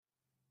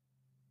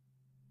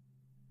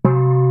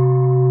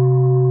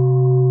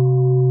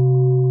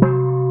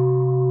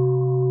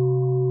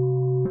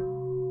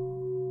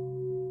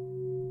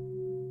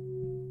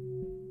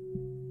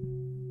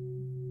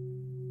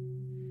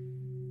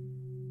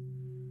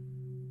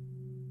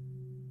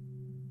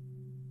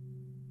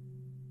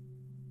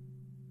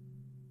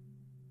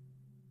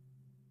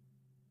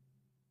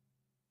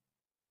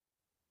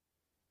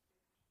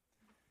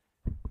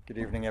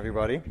Good evening,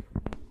 everybody.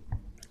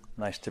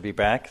 Nice to be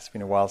back. It's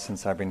been a while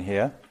since I've been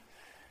here.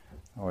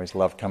 I always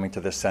love coming to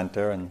this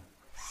center and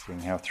seeing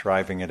how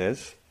thriving it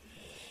is.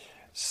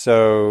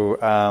 So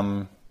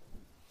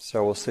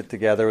we'll sit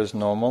together as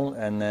normal,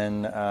 and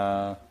then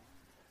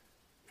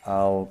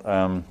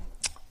I'll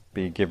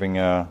be giving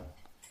a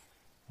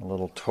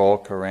little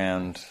talk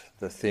around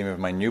the theme of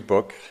my new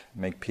book,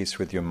 Make Peace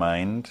with Your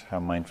Mind, How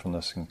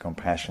Mindfulness and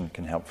Compassion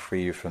Can Help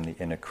Free You from the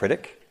Inner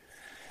Critic.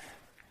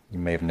 You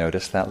may have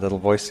noticed that little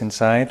voice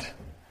inside.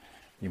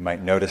 You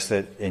might notice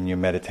it in your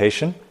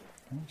meditation.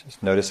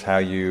 Just notice how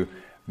you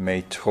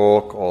may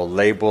talk or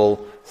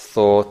label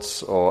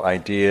thoughts or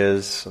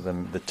ideas.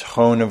 The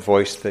tone of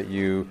voice that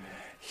you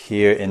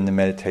hear in the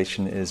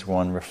meditation is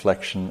one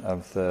reflection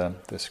of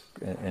this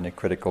inner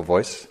critical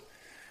voice.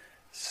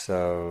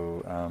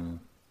 So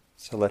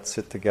let's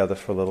sit together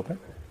for a little bit.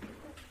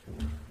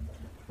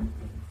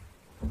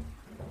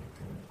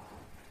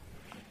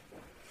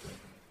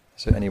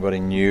 Is there anybody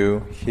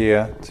new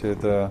here to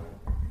the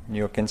New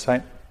York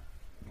Insight?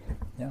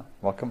 Yeah,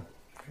 welcome.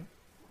 Great.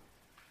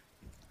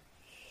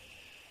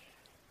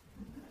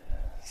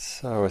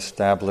 So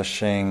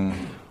establishing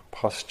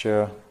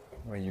posture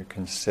where you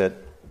can sit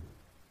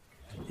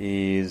at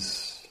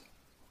ease,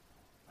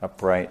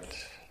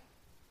 upright,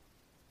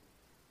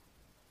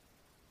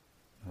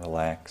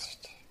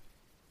 relaxed.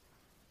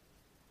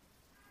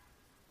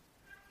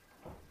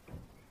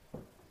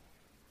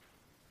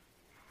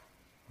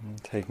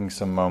 And taking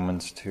some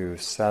moments to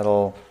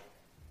settle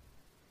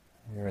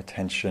your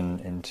attention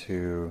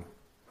into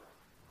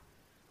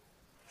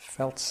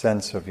felt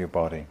sense of your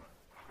body,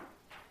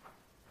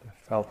 the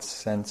felt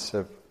sense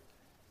of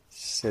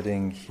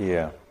sitting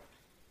here,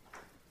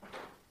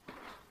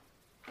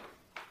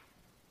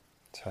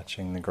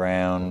 touching the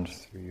ground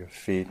through your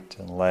feet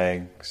and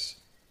legs,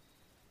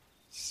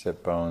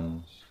 sit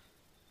bones.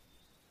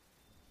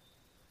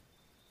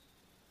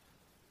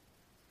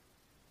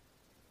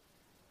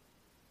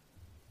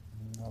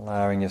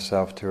 Allowing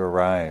yourself to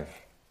arrive,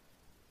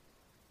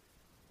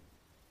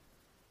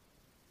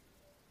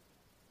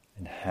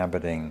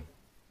 inhabiting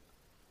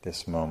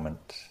this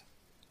moment,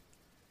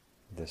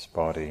 this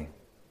body,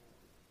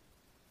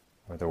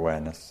 with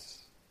awareness.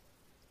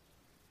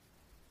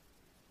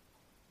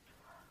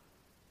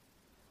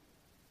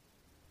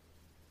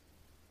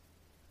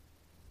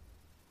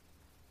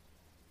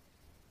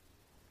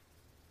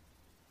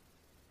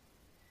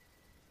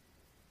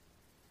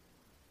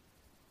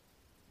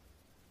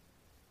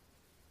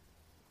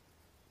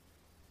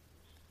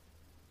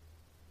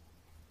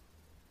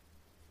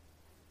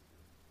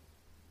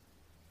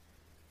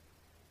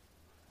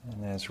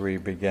 And as we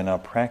begin our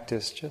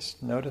practice,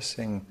 just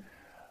noticing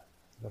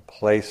the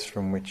place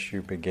from which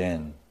you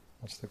begin.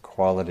 What's the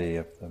quality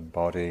of the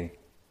body,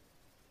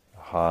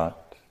 the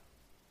heart,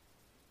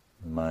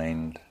 the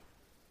mind?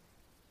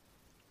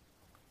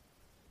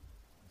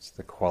 What's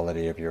the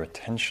quality of your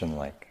attention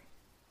like?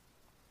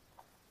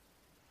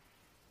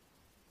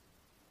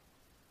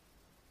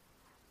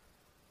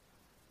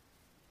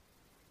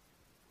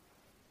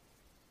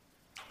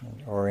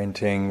 And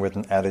orienting with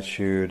an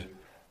attitude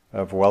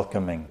of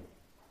welcoming.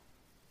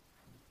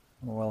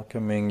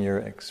 Welcoming your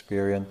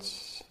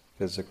experience,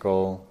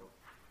 physical,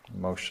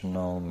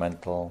 emotional,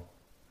 mental.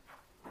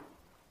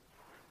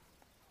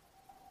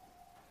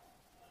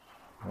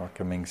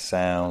 Welcoming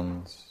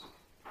sounds,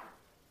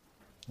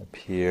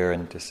 appear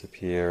and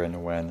disappear in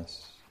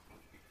awareness.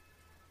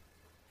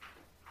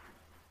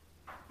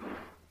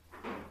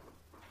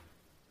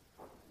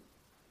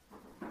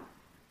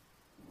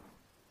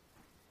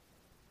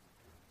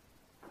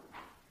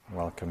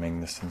 Welcoming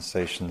the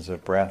sensations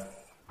of breath,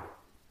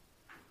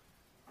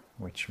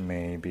 which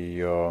may be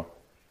your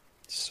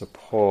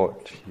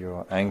support,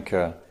 your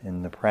anchor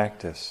in the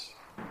practice.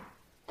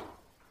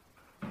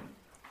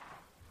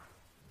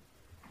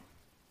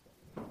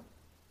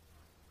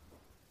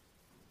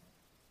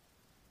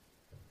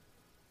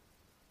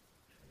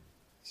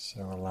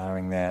 So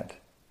allowing that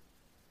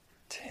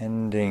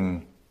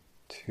tending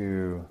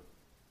to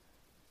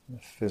the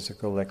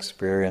physical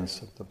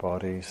experience of the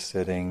body,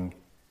 sitting,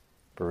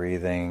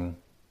 breathing,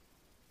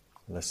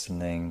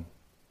 listening,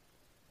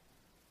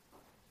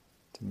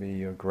 to be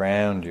your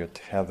ground, your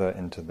tether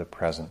into the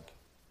present.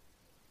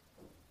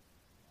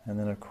 And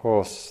then of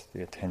course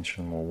the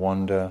attention will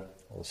wander,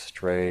 will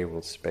stray,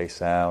 will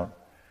space out,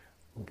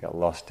 will get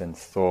lost in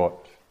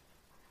thought.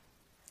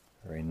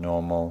 Very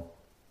normal,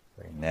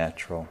 very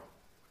natural.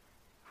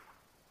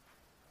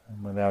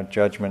 And without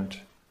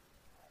judgment,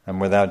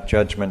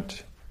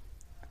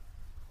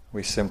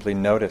 we simply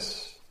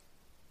notice.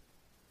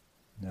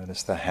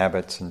 Notice the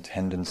habits and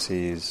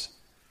tendencies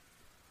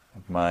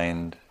of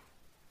mind.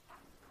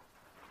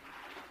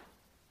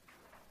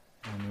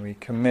 And we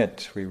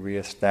commit, we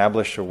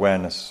re-establish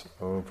awareness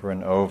over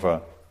and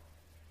over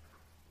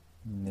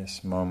in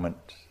this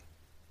moment,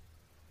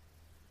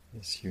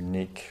 this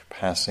unique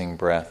passing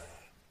breath.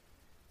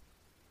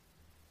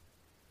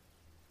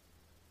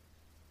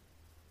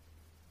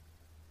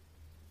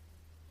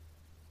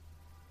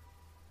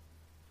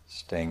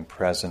 staying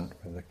present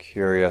with a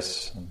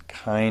curious and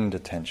kind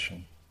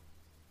attention.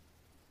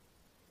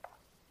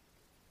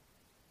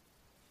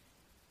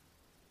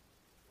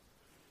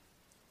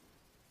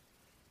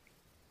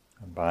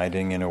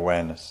 Abiding in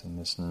awareness, in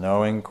this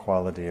knowing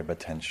quality of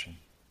attention,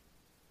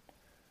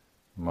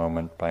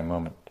 moment by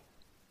moment.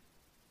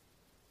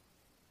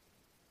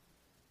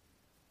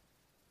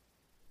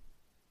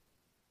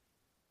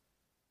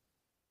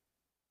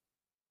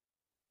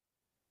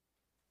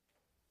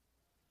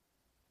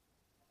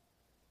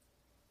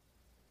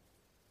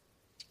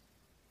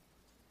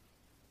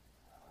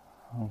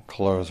 I'll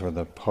close with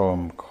a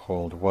poem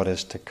called What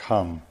Is to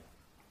Come.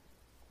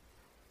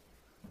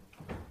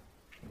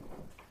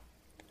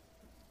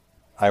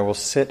 I will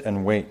sit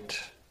and wait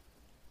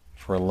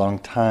for a long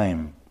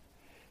time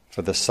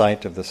for the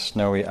sight of the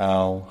snowy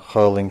owl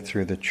hurling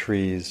through the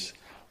trees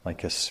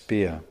like a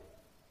spear.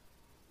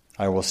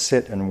 I will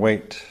sit and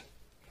wait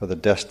for the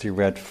dusty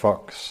red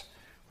fox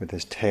with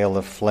his tail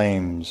of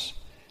flames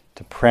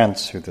to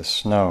prance through the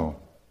snow,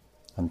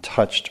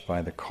 untouched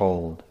by the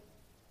cold.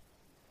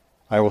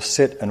 I will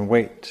sit and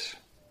wait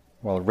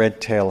while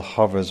Redtail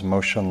hovers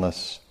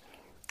motionless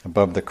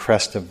above the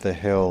crest of the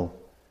hill,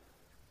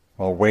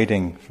 while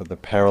waiting for the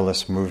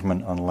perilous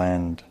movement on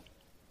land.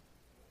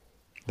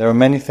 There are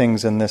many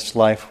things in this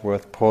life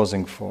worth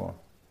pausing for.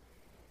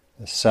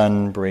 The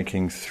sun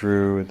breaking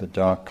through the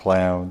dark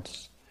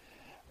clouds,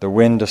 the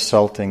wind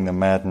assaulting the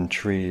maddened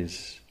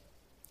trees.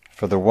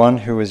 For the one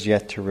who is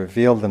yet to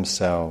reveal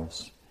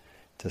themselves,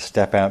 to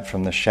step out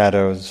from the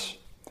shadows,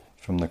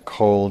 from the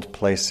cold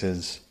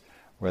places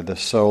where the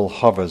soul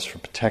hovers for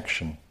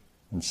protection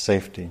and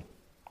safety.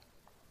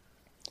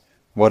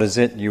 What is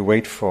it you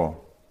wait for?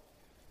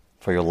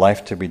 For your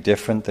life to be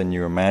different than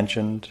you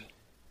imagined?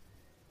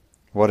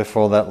 What if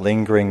all that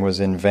lingering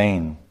was in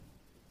vain?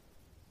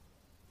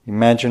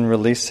 Imagine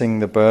releasing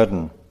the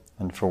burden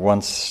and for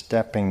once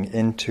stepping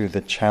into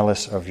the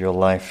chalice of your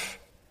life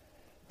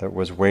that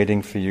was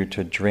waiting for you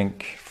to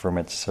drink from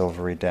its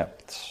silvery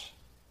depths.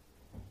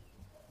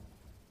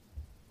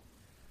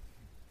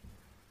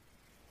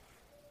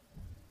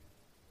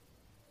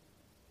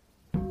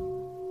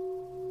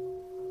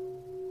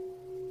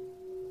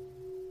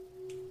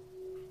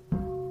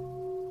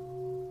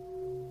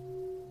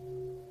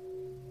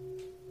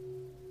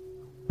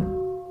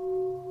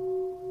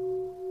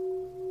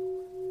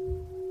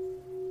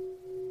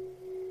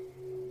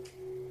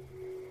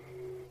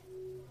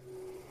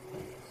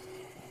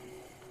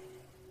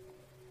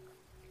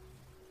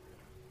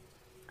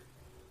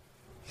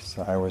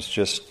 So I was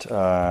just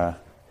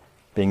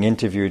being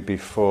interviewed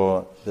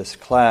before this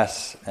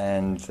class,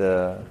 and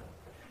the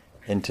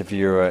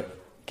interviewer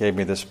gave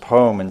me this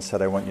poem and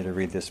said, I want you to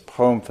read this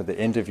poem for the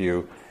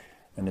interview,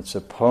 and it's a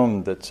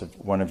poem that's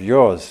one of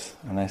yours.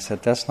 And I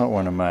said, that's not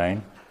one of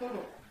mine.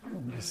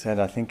 And he said,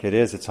 I think it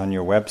is, it's on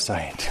your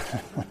website.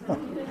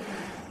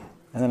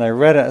 And then I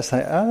read it, I was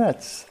like, I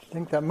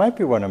think that might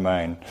be one of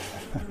mine.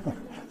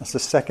 That's the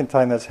second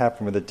time that's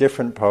happened with a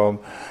different poem.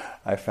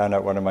 I found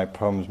out one of my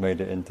poems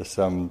made it into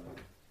some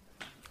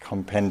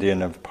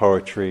compendium of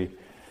poetry,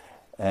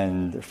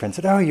 and a friend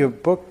said, oh, your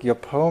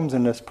poem's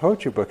in this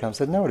poetry book. And I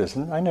said, no, it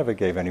isn't. I never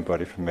gave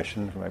anybody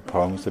permission for my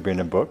poems to be in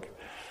a book.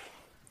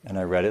 And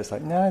I read it, it's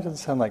like, no, it doesn't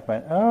sound like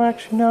mine. Oh,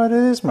 actually, no, it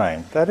is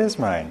mine. That is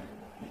mine.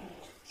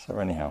 So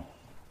anyhow.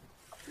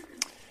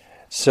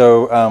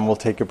 So we'll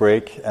take a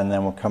break, and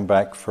then we'll come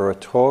back for a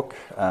talk.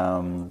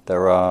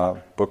 There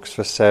are books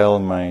for sale.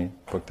 My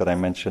book that I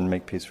mentioned,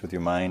 Make Peace with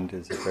Your Mind,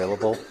 is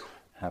available.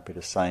 Happy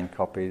to sign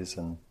copies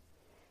and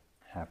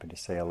happy to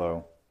say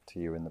hello to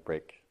you in the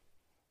break.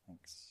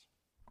 Thanks.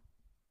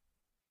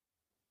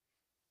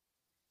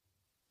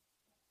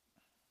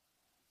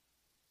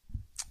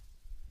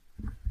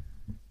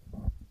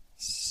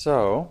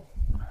 So,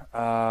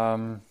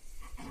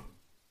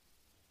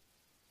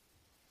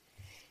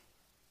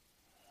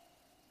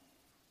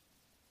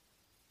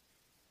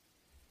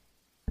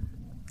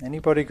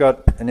 anybody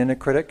got an inner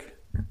critic?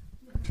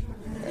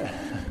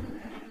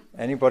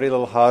 Anybody a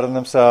little hard on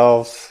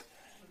themselves?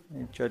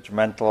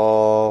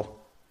 Judgmental?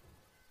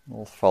 A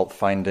little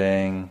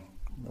fault-finding?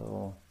 A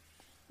little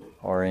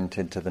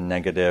oriented to the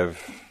negative,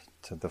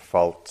 to the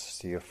faults,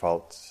 to your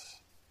faults?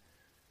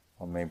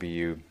 Or maybe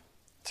you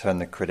turn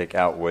the critic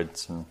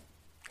outwards and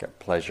get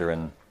pleasure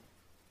in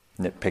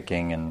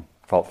nitpicking and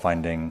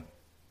fault-finding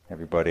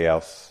everybody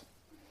else.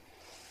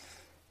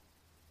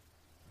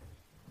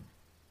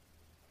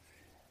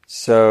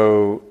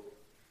 So,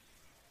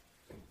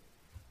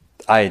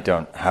 I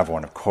don't have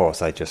one, of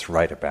course. I just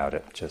write about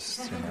it,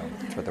 just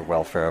for the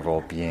welfare of all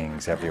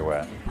beings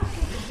everywhere.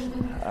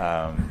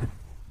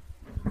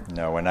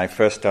 No, when I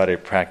first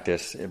started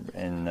practice,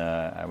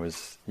 I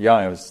was young.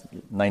 I was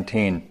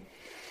 19,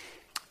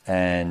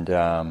 and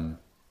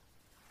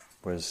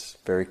was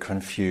very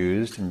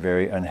confused and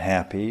very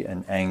unhappy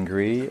and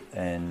angry,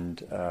 and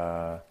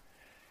that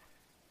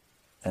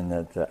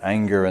the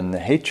anger and the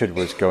hatred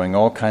was going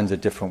all kinds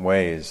of different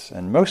ways,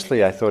 and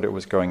mostly I thought it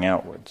was going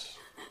outwards.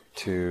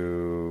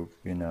 I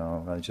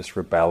was just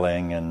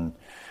rebelling and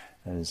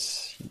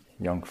as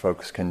young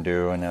folks can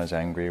do, and I was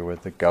angry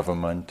with the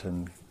government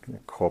and the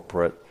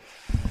corporate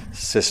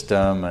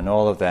system and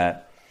all of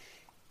that.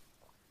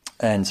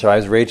 And so I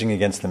was raging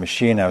against the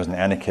machine. I was an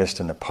anarchist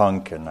and a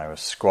punk, and I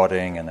was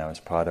squatting, and I was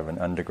part of an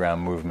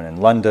underground movement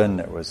in London.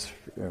 It was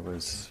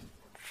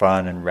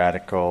fun and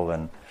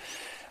radical,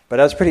 but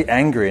I was pretty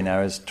angry, and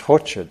I was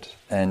tortured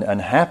and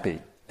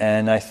unhappy.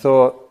 And I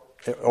thought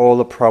all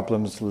the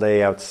problems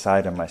lay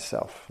outside of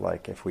myself.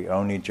 Like, if we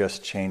only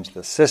just change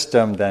the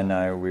system, then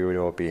we would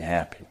all be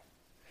happy.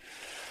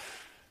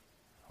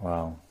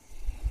 Well,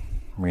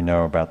 we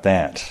know about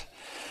that.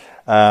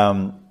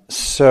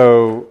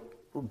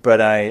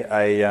 But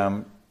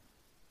I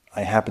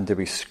happened to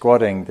be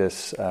squatting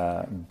this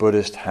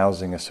Buddhist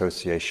Housing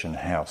Association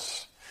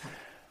house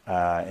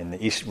in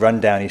the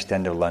rundown East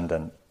End of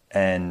London.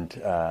 And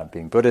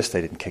being Buddhist,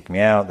 they didn't kick me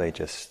out. They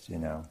just,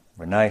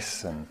 were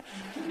nice. And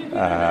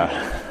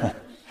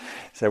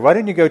said, why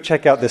don't you go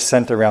check out this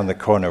center around the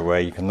corner where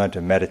you can learn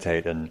to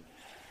meditate and,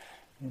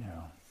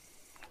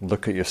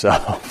 look at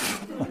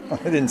yourself. I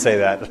didn't say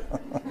that.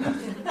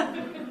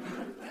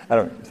 I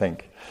don't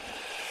think.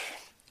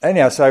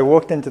 Anyhow, so I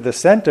walked into the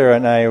center,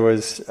 and I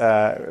was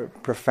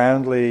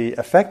profoundly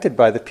affected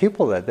by the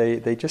people there.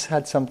 They just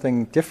had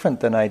something different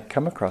than I'd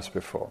come across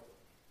before.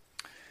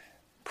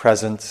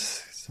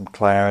 Presence, some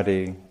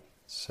clarity,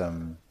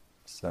 some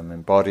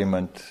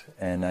embodiment,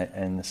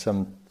 and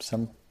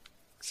some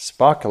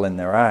sparkle in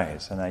their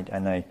eyes.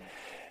 And I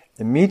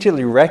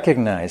immediately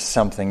recognized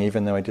something,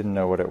 even though I didn't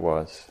know what it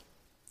was.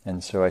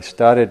 And so I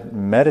started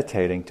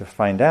meditating to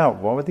find out,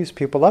 what were these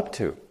people up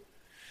to?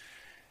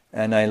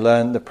 And I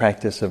learned the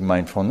practice of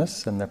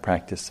mindfulness and the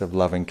practice of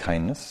loving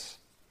kindness,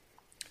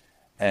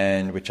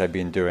 and which I've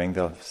been doing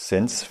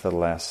since for the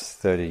last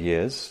 30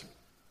 years.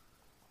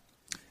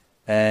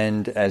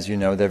 And as you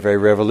know, they're very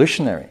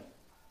revolutionary.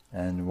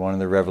 And one of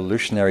the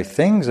revolutionary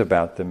things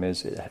about them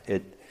is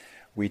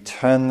we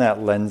turn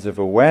that lens of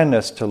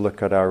awareness to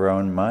look at our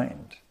own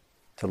mind,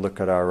 to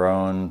look at our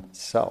own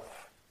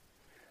self,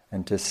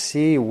 and to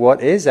see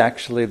what is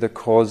actually the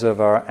cause of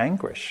our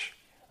anguish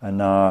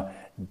and our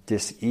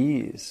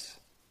dis-ease.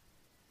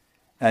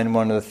 And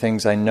one of the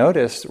things I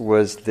noticed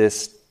was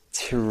this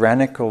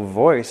tyrannical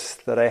voice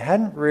that I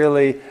hadn't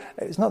really,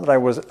 it's not that I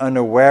was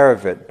unaware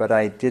of it, but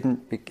I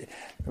didn't,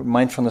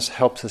 mindfulness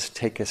helps us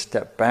take a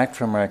step back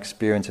from our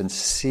experience and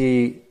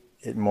see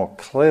it more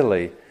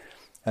clearly.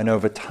 And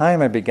over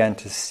time I began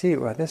to see,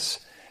 well,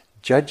 this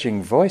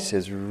judging voice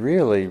is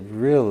really,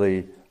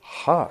 really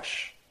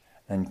harsh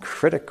and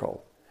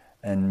critical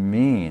and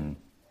mean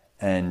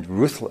and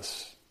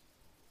ruthless.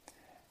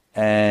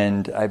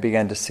 And I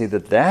began to see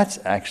that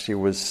actually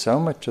was so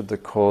much of the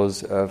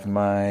cause of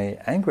my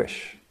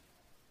anguish.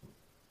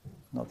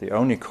 Not the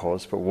only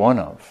cause, but one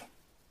of.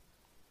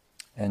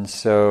 And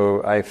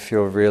so I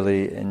feel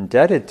really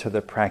indebted to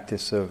the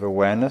practice of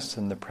awareness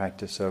and the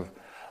practice of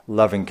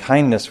loving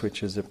kindness,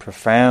 which is a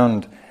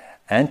profound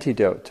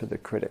antidote to the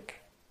critic.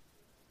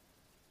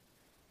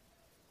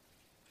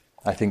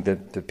 I think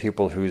that the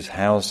people whose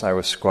house I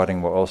was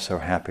squatting were also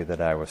happy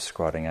that I was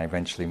squatting. I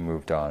eventually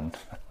moved on.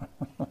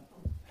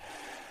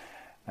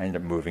 I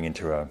ended up moving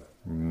into a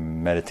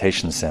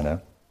meditation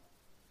center.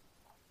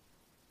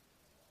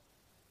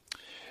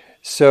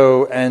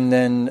 So, and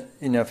then,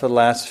 for the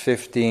last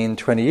 15,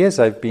 20 years,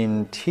 I've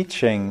been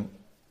teaching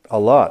a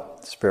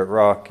lot, Spirit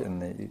Rock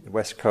and the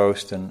West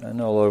Coast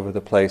and all over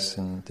the place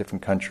in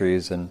different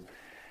countries, and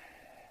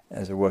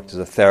as I worked as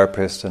a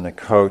therapist and a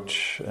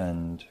coach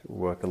and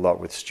work a lot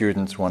with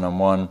students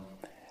one-on-one.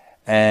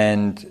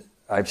 And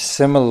I've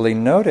similarly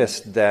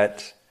noticed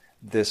that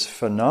this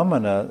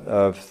phenomena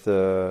of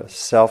the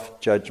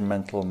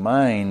self-judgmental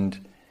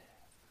mind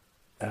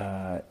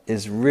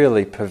is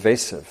really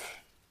pervasive.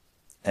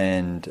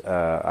 And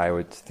I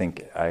would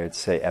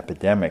say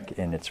epidemic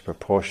in its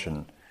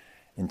proportion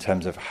in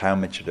terms of how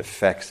much it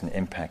affects and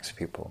impacts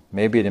people.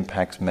 Maybe it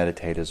impacts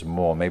meditators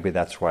more. Maybe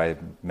that's why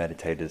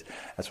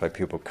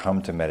people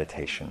come to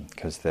meditation,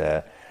 because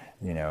they're,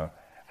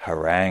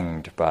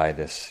 harangued by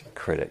this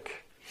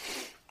critic.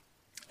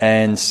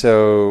 And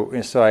so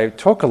I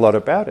talk a lot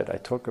about it. I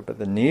talk about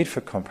the need for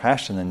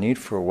compassion, the need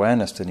for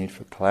awareness, the need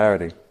for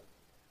clarity.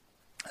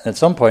 And at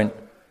some point,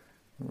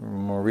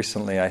 more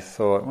recently, I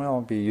thought, well,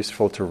 it'd be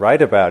useful to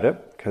write about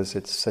it, because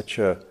it's such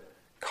a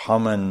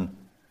common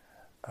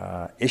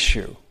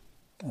issue.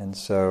 And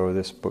so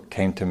this book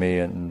came to me,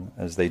 and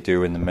as they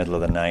do in the middle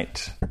of the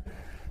night,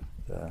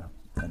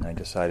 and I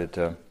decided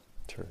to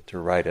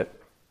write it,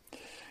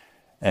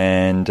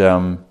 and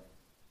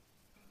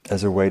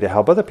as a way to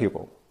help other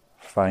people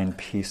find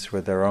peace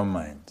with their own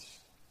minds.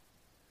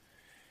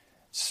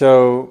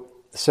 So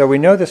we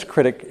know this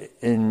critic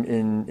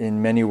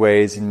in many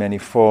ways, in many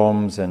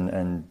forms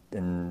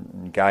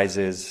and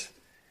guises,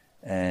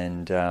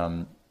 and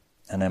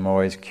I'm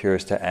always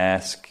curious to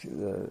ask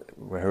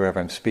whoever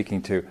I'm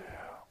speaking to,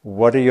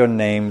 what are your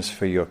names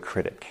for your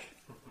critic?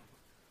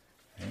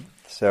 Okay.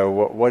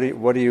 So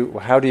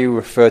how do you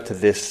refer to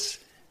this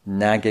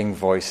nagging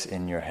voice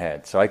in your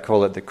head? So I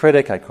call it the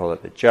critic, I call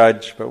it the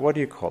judge, but what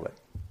do you call it?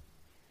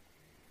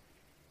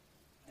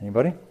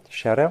 Anybody?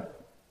 Shout out?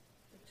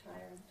 The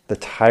tyrant. The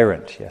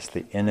tyrant, yes,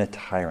 the inner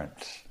tyrant.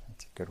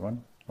 That's a good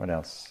one. What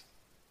else?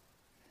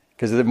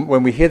 Because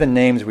when we hear the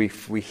names, we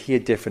hear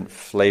different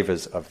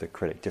flavors of the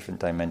critic, different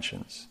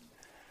dimensions.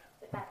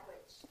 The bad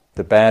witch.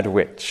 The bad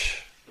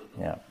witch.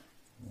 Yeah.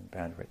 The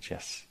bad witch,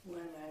 yes. When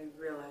I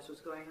realize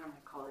what's going on,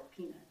 I call it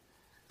Peanut.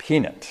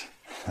 Peanut.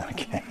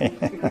 Okay.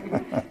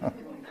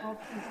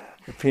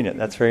 The peanut,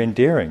 that's very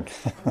endearing.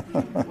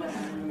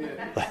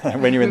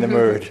 When you're in the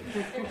mood.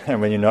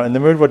 And when you're not in the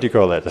mood, what do you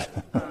call it?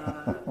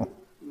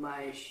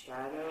 My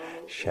shadow.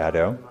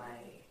 Shadow.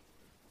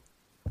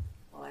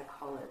 I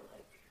call it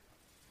like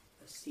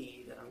a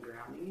sea that I'm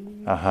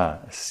drowning in.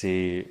 A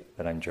sea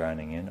that I'm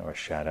drowning in, or a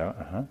shadow.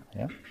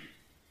 Yeah.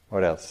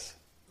 What else?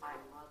 My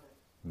mother.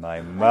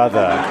 My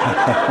mother.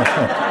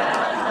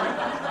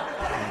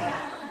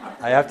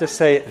 I have to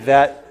say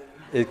that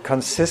it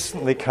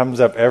consistently comes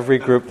up every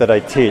group that I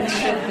teach.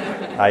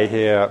 I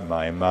hear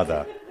my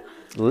mother.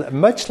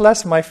 Much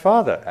less my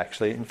father,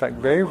 actually. In fact,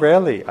 very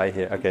rarely I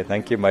hear, okay,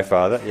 thank you, my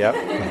father, yep.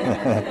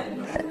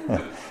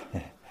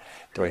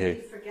 Do I hear?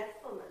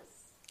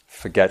 Forgetfulness.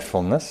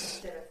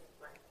 Forgetfulness.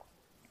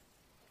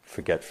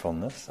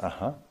 Forgetfulness,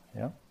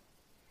 yeah.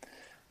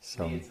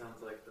 To me, it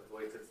sounds like the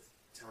voice is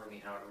telling me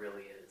how it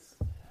really is.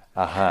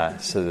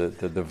 So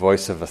the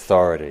voice of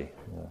authority,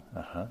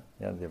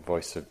 yeah, the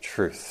voice of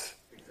truth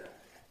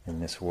in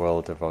this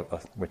world of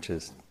which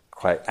is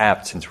quite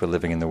apt since we're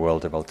living in the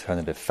world of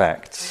alternative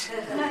facts.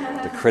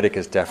 The critic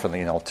is definitely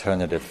an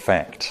alternative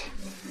fact,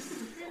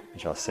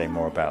 which I'll say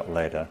more about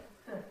later.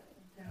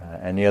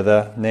 Any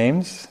other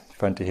names?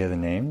 Fun to hear the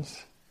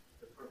names.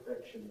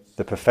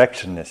 The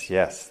perfectionist,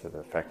 yes, the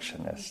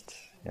perfectionist,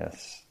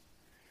 yes.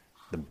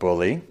 The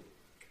bully.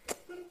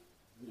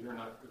 You're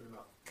not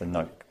good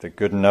enough. The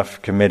good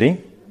enough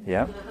committee,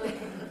 yeah.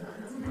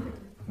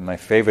 My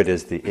favorite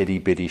is the itty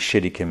bitty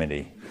shitty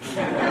committee.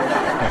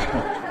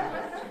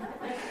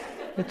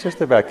 It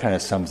just about kind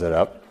of sums it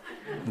up.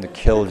 The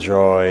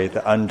killjoy,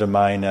 the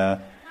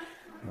underminer.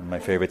 One of my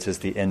favorites is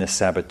the inner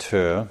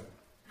saboteur.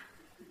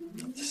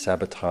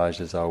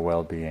 Sabotages our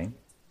well-being.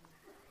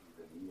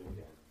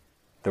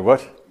 The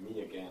what?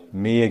 Me again.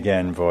 Me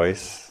again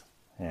voice.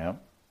 Yeah.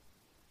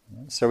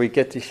 So we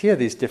get to hear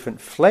these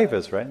different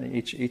flavors, right?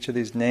 Each of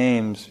these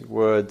names,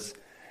 words,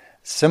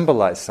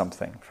 symbolize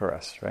something for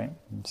us, right?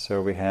 And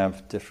so we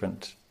have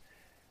different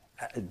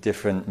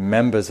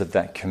members of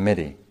that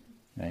committee,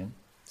 right?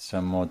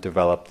 Some more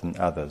developed than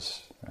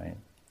others, right?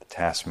 The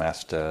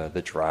taskmaster,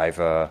 the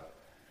driver,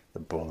 the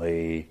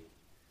bully,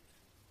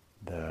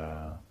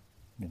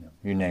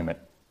 you name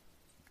it.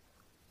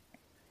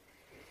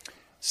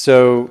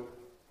 So,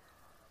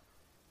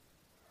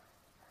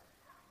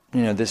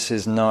 this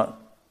is not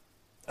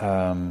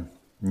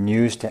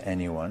news to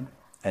anyone,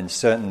 and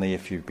certainly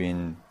if you've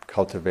been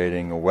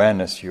cultivating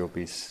awareness, you'll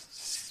be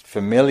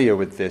familiar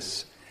with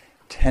this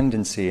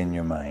tendency in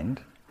your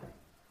mind.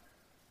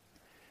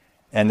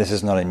 And this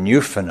is not a new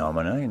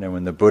phenomena.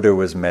 When the Buddha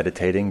was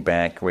meditating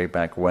way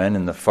back when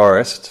in the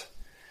forest,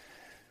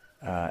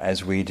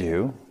 as we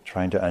do,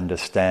 trying to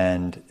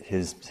understand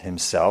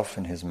himself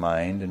and his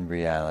mind and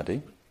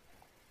reality,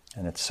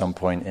 and at some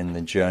point in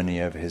the journey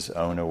of his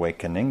own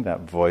awakening,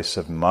 that voice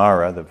of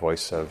Mara, the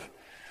voice of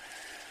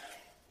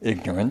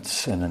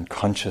ignorance and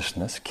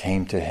unconsciousness,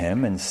 came to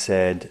him and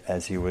said,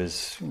 as he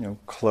was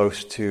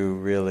close to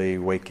really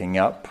waking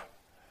up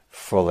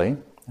fully,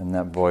 and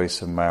that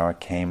voice of Mara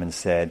came and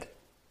said,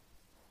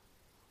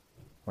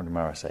 what did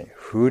Mara say?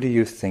 Who do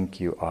you think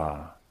you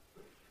are?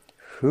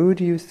 Who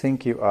do you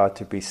think you are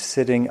to be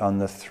sitting on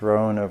the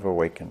throne of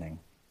awakening?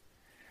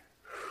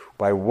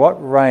 By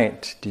what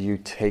right do you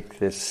take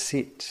this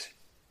seat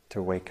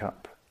to wake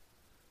up?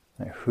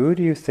 Who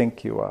do you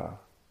think you are?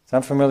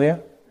 Sound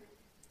familiar?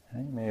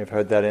 You may have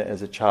heard that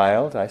as a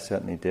child. I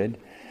certainly did.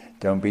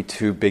 Don't be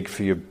too big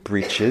for your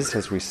breeches,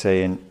 as we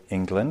say in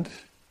England.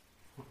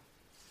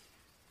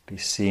 Be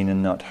seen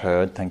and not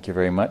heard. Thank you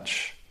very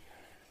much.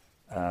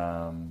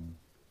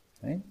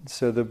 Right?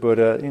 So the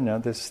Buddha,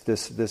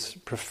 this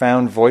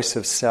profound voice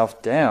of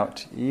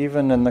self-doubt,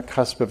 even in the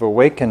cusp of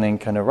awakening,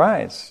 can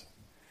arise.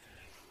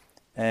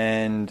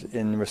 And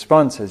in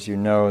response, as you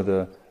know,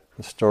 the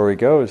story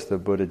goes, the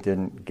Buddha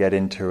didn't get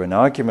into an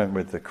argument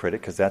with the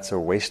critic, because that's a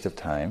waste of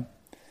time.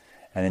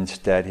 And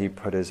instead he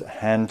put his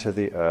hand to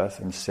the earth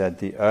and said,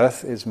 the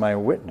earth is my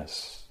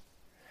witness.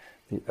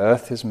 The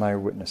earth is my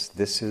witness.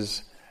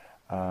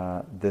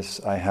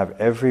 I have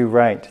every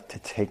right to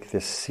take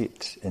this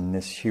seat in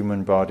this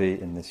human body,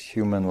 in this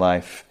human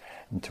life,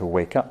 and to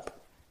wake up.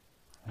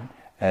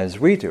 As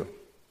we do.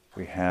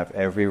 We have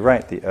every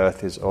right. The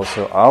earth is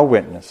also our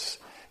witness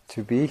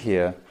to be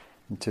here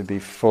and to be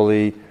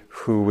fully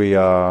who we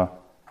are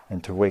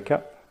and to wake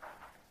up.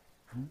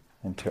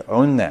 And to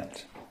own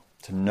that,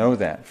 to know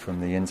that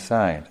from the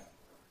inside.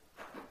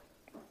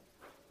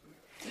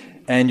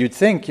 And you'd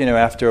think,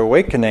 after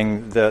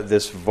awakening,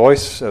 this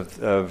voice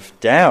of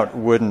doubt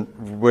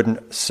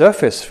wouldn't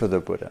surface for the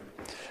Buddha.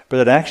 But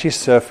it actually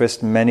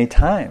surfaced many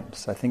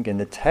times. I think in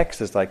the text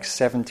there's like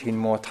 17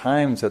 more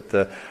times that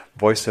the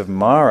voice of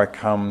Mara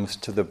comes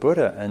to the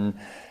Buddha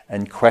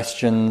and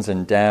questions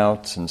and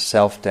doubts and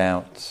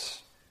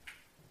self-doubts.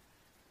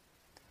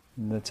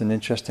 And that's an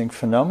interesting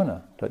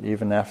phenomena, that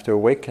even after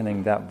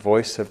awakening that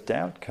voice of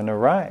doubt can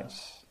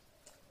arise.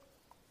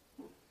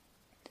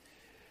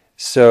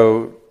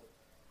 So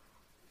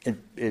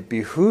it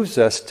behooves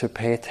us to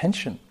pay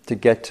attention, to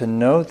get to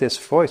know this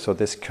voice or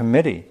this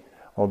committee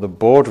or the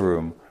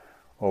boardroom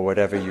or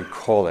whatever you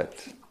call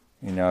it.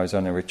 You know, I was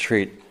on a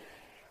retreat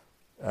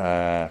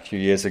a few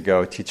years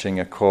ago teaching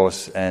a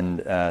course,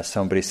 and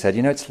somebody said,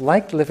 you know, it's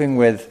like living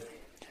with,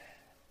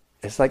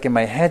 it's like in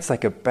my head, it's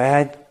like a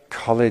bad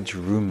college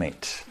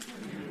roommate.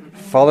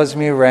 Follows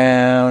me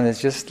around,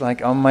 it's just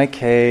like on my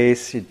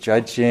case, you're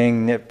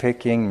judging,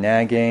 nitpicking,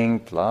 nagging,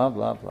 blah,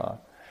 blah, blah.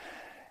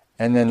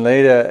 And then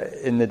later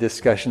in the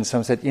discussion,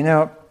 someone said, you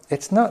know,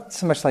 it's not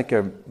so much like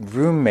a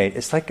roommate,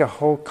 it's like a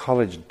whole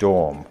college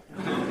dorm.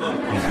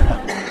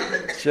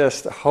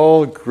 Just a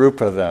whole group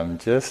of them,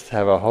 just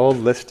have a whole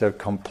list of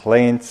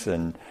complaints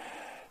and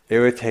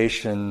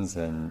irritations,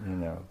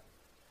 and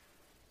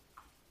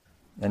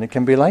and it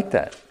can be like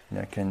that.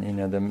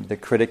 The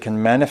critic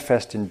can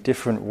manifest in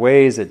different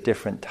ways at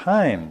different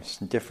times,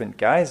 in different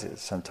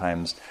guises.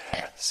 Sometimes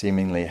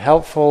seemingly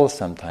helpful,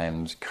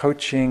 sometimes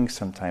coaching,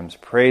 sometimes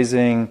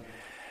praising,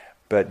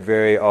 but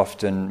very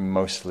often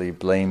mostly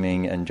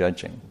blaming and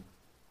judging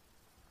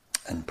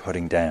and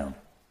putting down.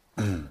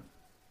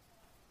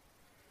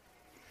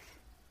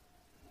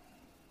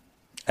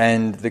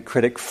 And the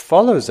critic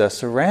follows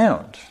us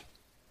around,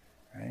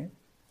 right?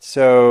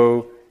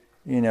 So,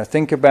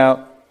 think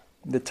about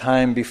the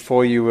time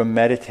before you were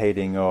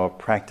meditating or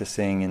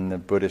practicing in the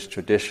Buddhist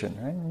tradition,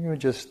 right? You were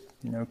just,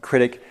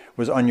 critic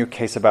was on your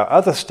case about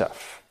other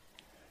stuff.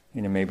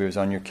 Maybe it was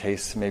on your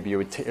case, maybe it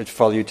would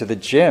follow you to the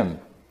gym,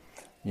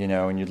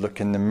 and you'd look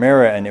in the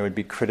mirror and it would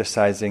be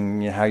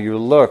criticizing how you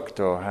looked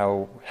or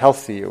how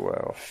healthy you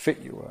were or fit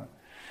you were.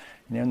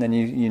 And then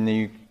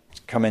you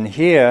come in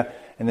here,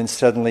 and then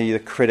suddenly the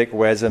critic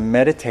wears a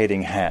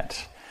meditating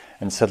hat,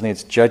 and suddenly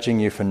it's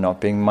judging you for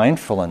not being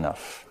mindful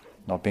enough,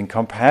 not being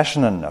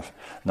compassionate enough,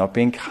 not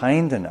being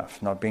kind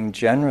enough, not being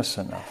generous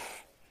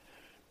enough.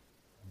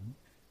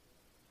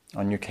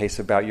 On your case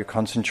about your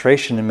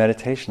concentration in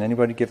meditation,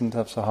 anybody give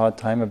themselves a hard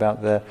time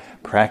about their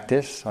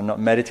practice or not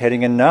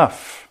meditating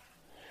enough?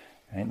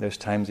 Right? Those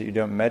times that you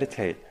don't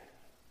meditate,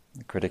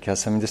 the critic has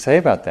something to say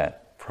about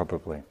that,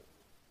 probably.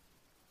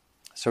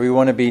 So we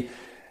want to be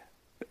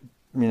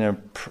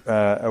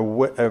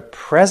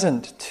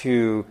present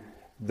to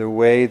the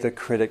way the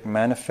critic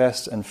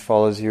manifests and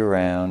follows you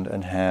around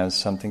and has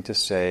something to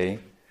say.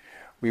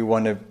 We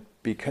want to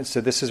be,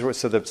 so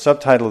the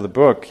subtitle of the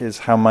book is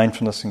How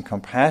Mindfulness and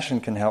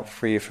Compassion Can Help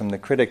Free You from the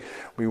Critic.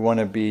 We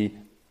want to be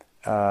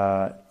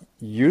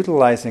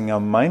utilizing our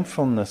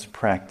mindfulness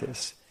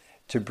practice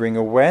to bring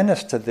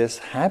awareness to this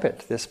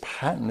habit, this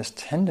pattern, this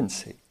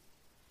tendency.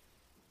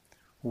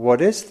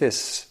 What is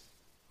this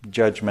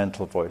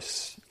judgmental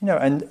voice?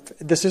 And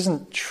this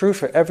isn't true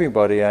for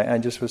everybody. I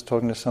just was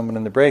talking to someone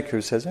in the break who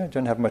says, I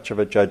don't have much of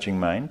a judging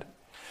mind.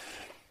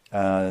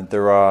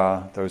 There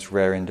are those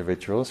rare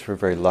individuals who are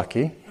very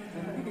lucky.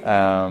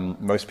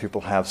 Most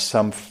people have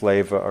some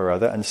flavor or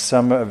other, and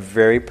some are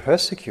very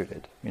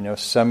persecuted.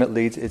 Some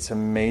it's a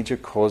major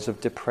cause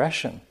of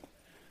depression,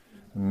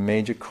 a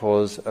major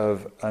cause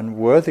of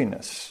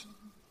unworthiness,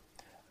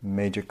 a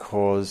major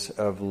cause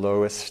of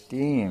low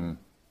esteem.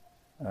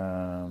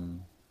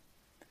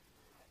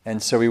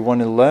 And so we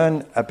want to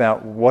learn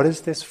about what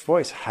is this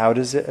voice, how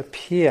does it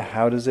appear,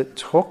 how does it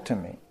talk to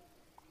me?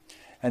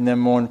 And then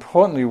more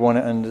importantly, we want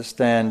to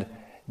understand,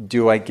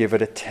 do I give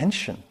it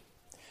attention?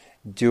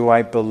 Do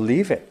I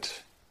believe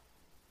it?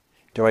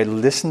 Do I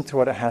listen to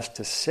what it has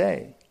to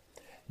say?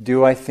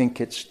 Do I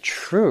think it's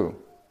true?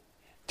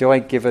 Do I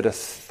give it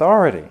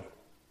authority?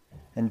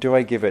 And do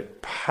I give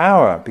it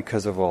power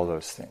because of all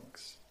those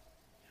things?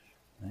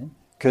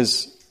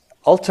 Because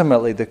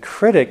ultimately, the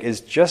critic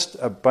is just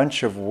a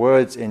bunch of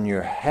words in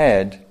your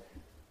head.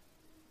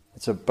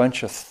 It's a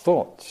bunch of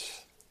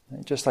thoughts.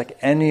 Just like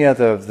any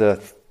other of the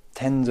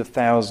tens of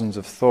thousands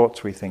of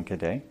thoughts we think a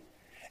day.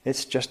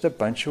 It's just a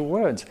bunch of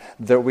words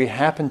that we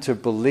happen to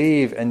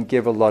believe and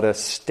give a lot of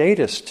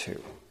status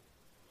to.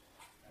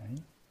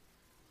 Right?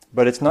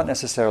 But it's not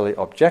necessarily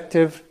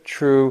objective,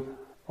 true,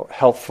 or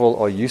helpful,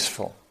 or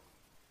useful.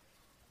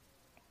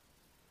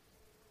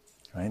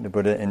 Right? The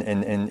Buddha,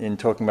 in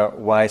talking about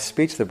wise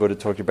speech, the Buddha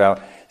talked about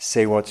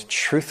say what's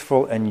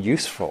truthful and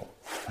useful.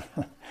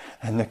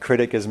 And the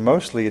critic is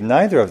mostly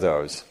neither of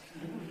those.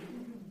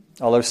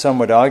 Although some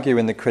would argue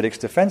in the critic's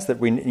defense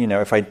that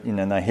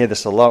and I hear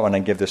this a lot when I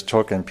give this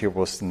talk, and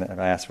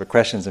I ask for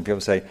questions, and people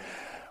say,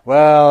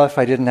 well, if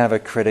I didn't have a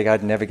critic,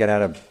 I'd never get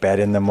out of bed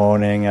in the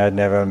morning, I'd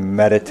never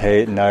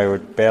meditate, and I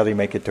would barely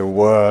make it to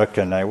work,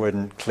 and I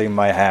wouldn't clean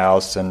my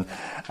house, and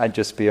I'd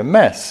just be a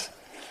mess.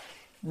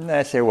 And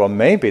I say, well,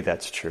 maybe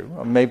that's true.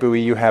 Or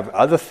maybe you have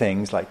other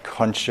things like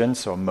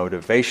conscience or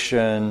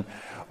motivation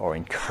or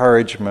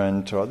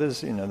encouragement, or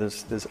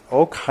there's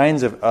all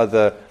kinds of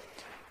other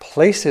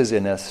places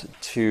in us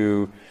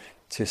to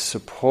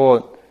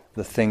support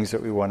the things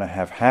that we want to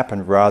have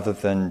happen, rather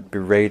than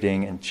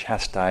berating and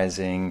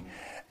chastising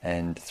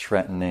and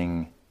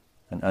threatening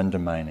and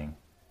undermining.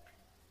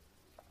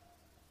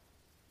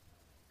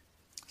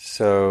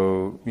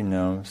 So,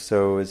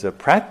 as a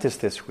practice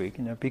this week,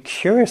 be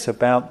curious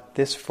about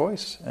this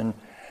voice and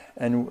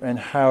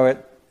how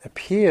it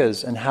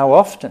appears and how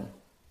often.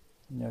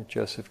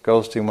 Joseph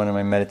Goldstein, one of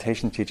my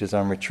meditation teachers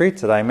on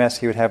retreats at IMS,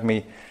 he would have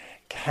me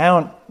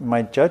count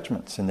my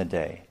judgments in the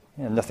day.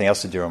 Nothing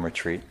else to do on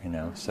retreat,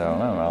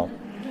 so,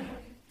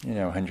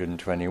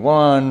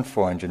 121,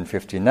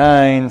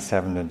 459,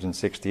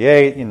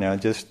 768,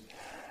 just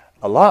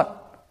a lot.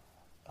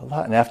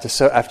 And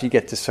after you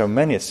get to so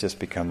many, it just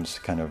becomes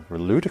kind of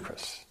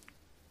ludicrous.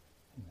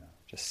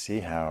 Just see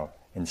how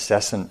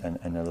incessant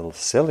and a little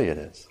silly it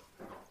is.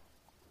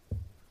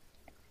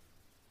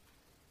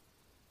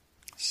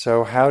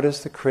 So how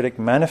does the critic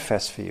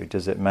manifest for you?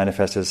 Does it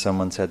manifest, as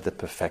someone said, the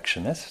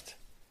perfectionist?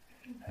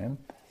 Okay.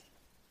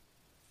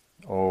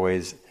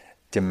 Always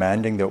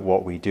demanding that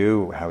what we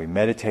do, how we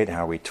meditate,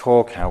 how we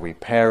talk, how we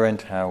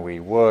parent, how we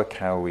work,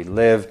 how we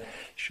live,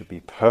 should be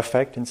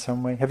perfect in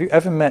some way. Have you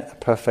ever met a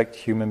perfect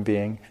human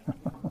being?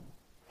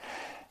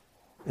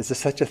 Is there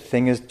such a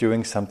thing as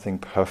doing something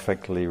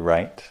perfectly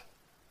right?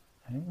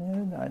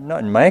 Not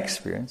in my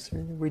experience.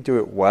 We do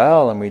it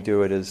well, and we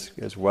do it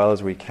as well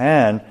as we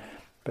can.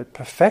 But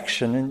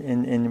perfection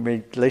in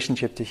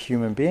relationship to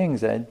human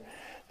beings, I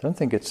don't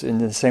think it's in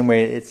the same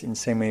way. It's in the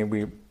same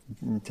way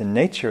to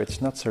nature.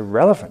 It's not so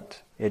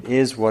relevant. It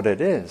is what it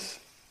is.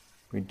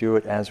 We do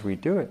it as we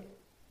do it.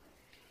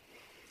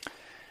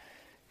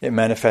 It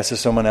manifests, as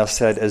someone else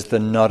said, as the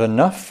not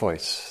enough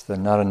voice, the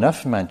not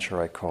enough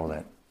mantra, I call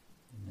it.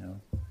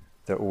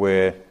 That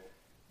we're,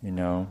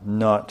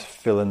 not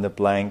fill in the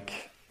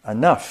blank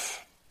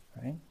enough.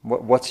 Right?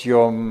 What's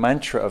your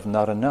mantra of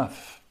not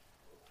enough?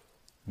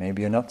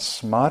 Maybe you're not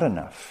smart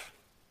enough,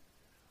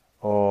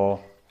 or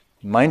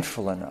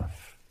mindful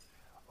enough,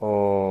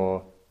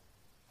 or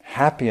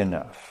happy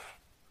enough,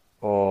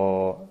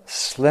 or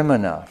slim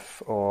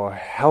enough, or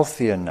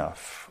healthy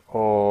enough,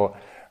 or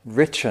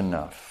rich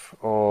enough,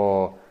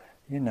 or,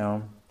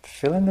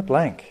 fill in the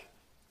blank.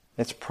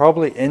 It's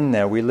probably in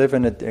there. We live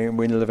in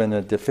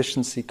a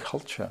deficiency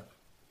culture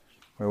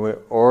where we're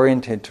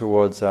oriented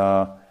towards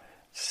our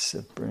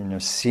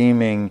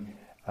seeming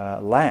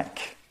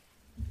lack.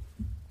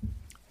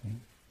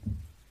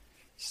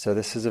 So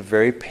this is a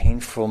very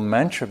painful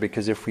mantra,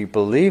 because if we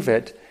believe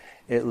it,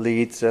 it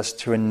leads us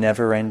to a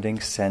never-ending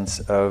sense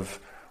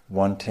of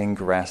wanting,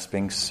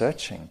 grasping,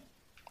 searching,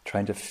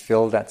 trying to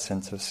fill that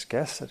sense of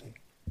scarcity.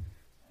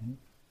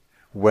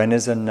 When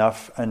is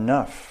enough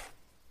enough?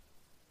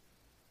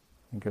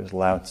 I think it was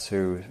Lao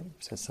Tzu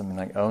said something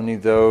like, only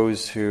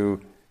those who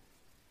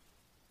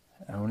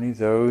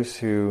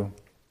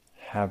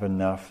have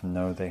enough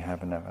know they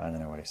have enough. I don't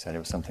know what he said. It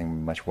was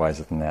something much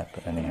wiser than that,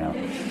 but anyhow.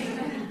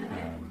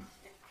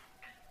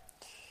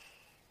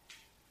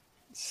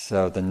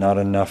 So the not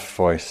enough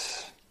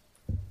voice.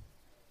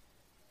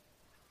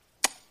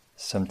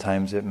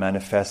 Sometimes it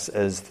manifests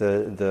as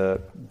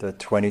the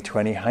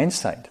 20/20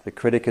 hindsight. The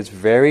critic is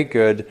very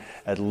good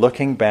at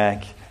looking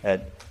back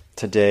at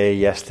today,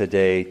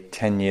 yesterday,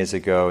 10 years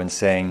ago, and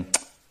saying,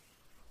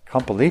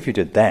 can't believe you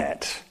did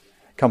that.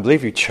 Can't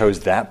believe you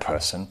chose that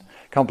person.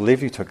 Can't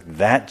believe you took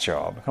that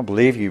job. Can't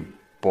believe you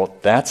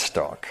bought that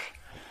stock,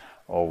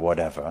 or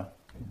whatever.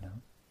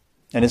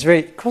 And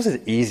of course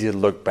it's easy to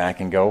look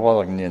back and go,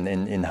 well,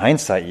 in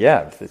hindsight,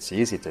 yeah, it's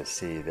easy to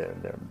see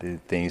that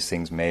these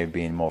things may have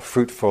been more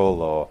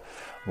fruitful or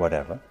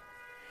whatever.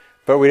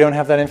 But we don't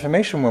have that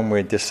information when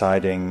we're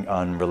deciding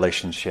on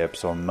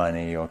relationships or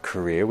money or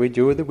career. We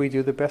do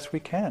the best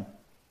we can.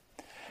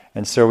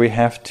 And so we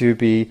have to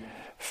be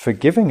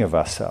forgiving of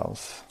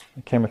ourselves.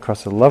 I came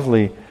across a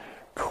lovely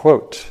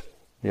quote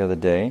the other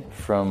day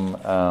from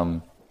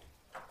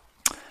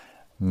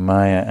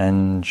Maya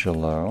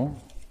Angelou.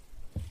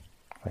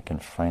 If I can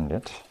find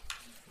it.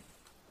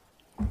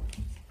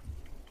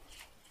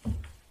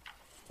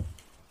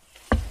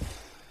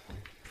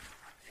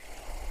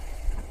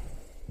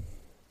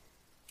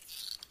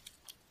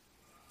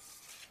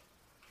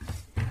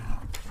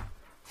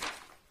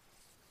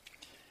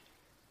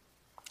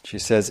 She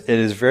says, it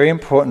is very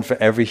important for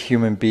every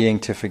human being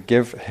to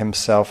forgive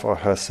himself or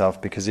herself,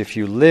 because if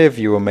you live,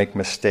 you will make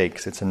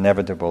mistakes. It's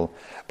inevitable.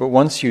 But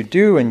once you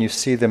do and you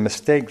see the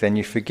mistake, then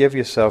you forgive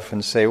yourself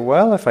and say,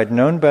 well, if I'd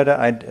known better,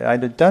 I'd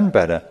have done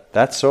better.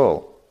 That's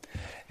all.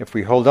 If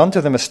we hold on to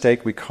the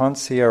mistake, we can't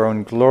see our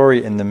own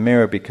glory in the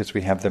mirror, because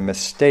we have the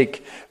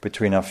mistake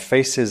between our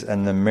faces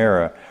and the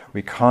mirror.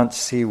 We can't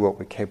see what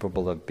we're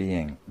capable of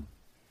being.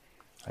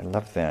 I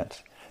love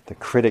that. The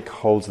critic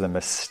holds the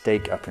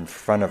mistake up in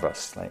front of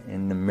us, like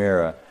in the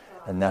mirror,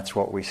 and that's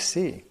what we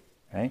see,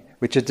 right?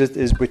 Which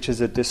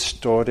is a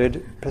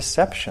distorted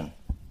perception.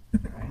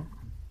 Right?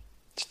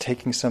 It's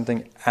taking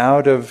something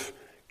out of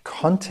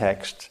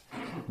context,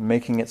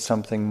 making it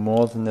something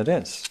more than it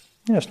is.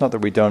 It's not that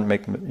we don't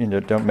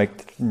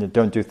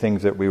do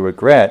things that we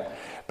regret,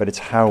 but it's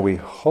how we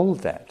hold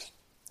that.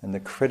 And the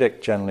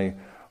critic generally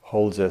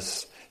holds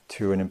us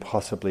to an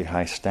impossibly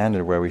high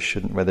standard where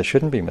there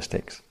shouldn't be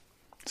mistakes.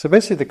 So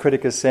basically the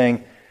critic is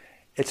saying,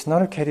 it's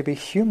not okay to be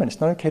human, it's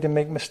not okay to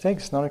make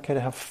mistakes, it's not okay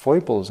to have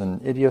foibles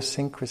and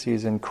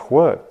idiosyncrasies and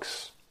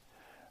quirks.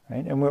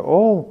 Right? And we're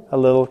all a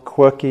little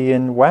quirky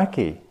and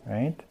wacky,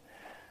 right?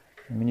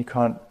 I mean, you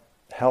can't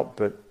help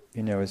but,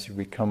 as you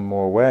become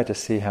more aware, to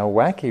see how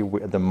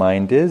wacky the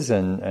mind is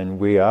and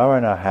we are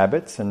in our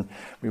habits, and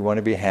we want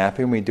to be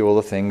happy and we do all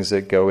the things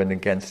that go in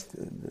against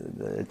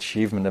the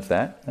achievement of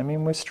that. I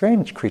mean, we're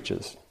strange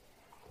creatures.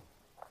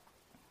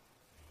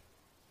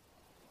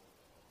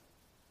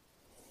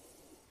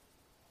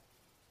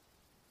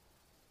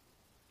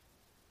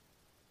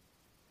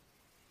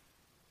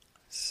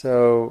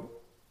 So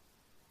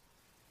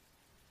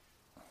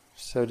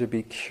to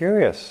be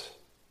curious,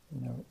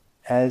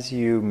 as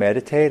you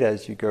meditate,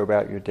 as you go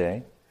about your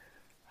day,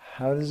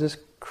 how does this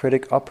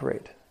critic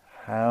operate?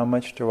 How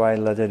much do I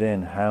let it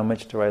in? How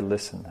much do I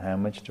listen? How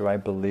much do I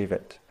believe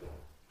it?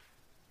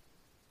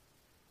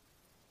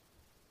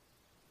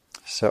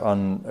 So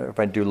if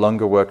I do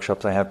longer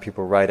workshops, I have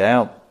people write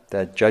out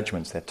their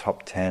judgments, their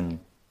top 10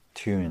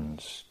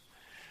 tunes,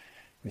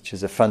 which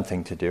is a fun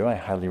thing to do. I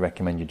highly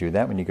recommend you do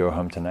that when you go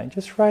home tonight.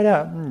 Just write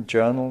out,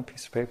 journal,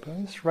 piece of paper,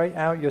 just write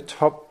out your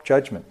top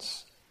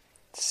judgments.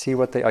 See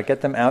what I get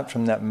them out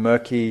from that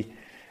murky,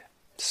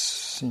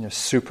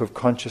 soup of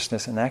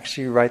consciousness, and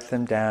actually write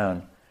them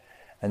down.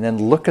 And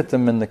then look at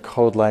them in the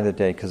cold light of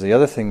day. Because the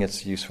other thing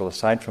that's useful,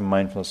 aside from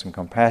mindfulness and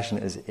compassion,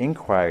 is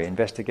inquiry,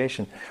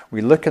 investigation.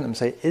 We look at them and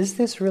say, is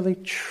this really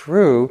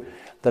true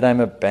that I'm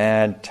a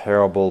bad,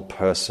 terrible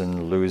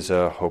person,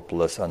 loser,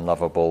 hopeless,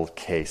 unlovable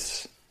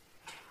case?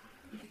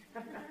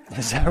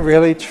 Is that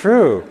really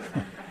true?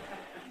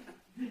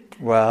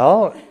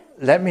 Well,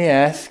 let me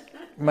ask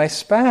my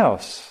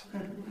spouse.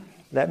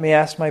 Let me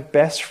ask my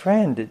best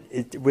friend.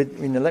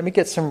 Let me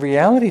get some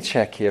reality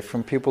check here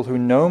from people who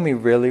know me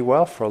really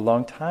well for a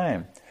long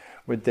time.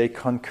 Would they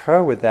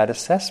concur with that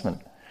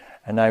assessment?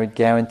 And I would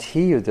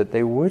guarantee you that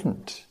they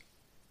wouldn't.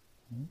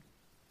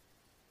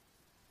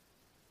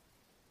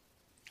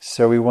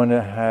 So we want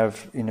to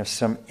have,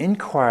 some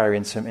inquiry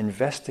and some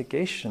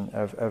investigation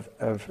of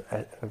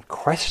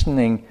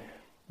questioning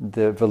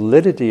the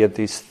validity of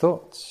these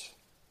thoughts.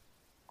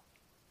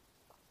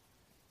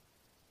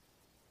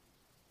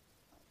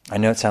 I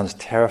know it sounds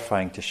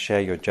terrifying to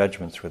share your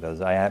judgments with others.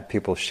 I have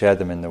people share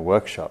them in the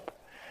workshop,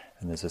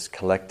 and there's this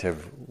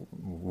collective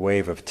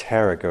wave of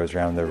terror goes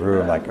around the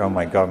room, like, oh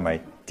my God,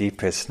 my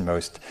deepest,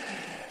 most,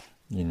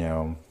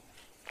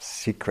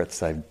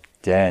 secrets I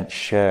daren't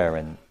share.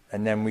 And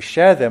then we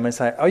share them, and it's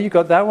like, oh, you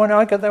got that one? Oh,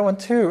 I got that one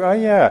too. Oh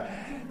yeah.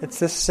 It's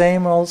the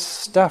same old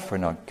stuff. We're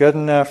not good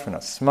enough, we're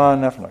not smart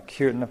enough, we're not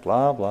cute enough,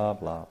 blah, blah,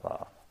 blah,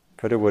 blah.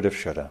 Coulda, woulda,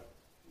 shoulda.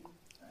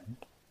 Right?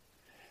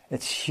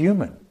 It's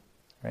human.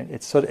 Right?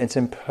 It's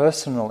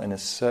impersonal in a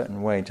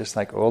certain way, just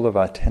like all of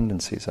our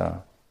tendencies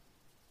are.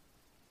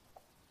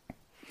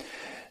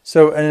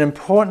 So an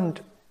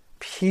important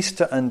piece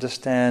to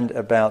understand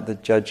about the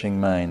judging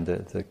mind,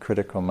 the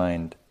critical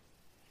mind,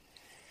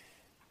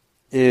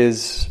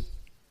 is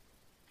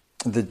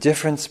the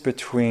difference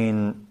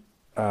between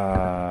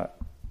the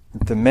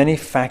many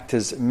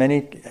faculties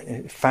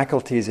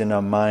in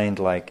our mind,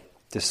 like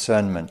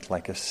discernment,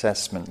 like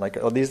assessment,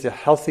 these are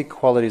healthy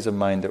qualities of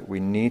mind that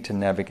we need to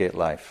navigate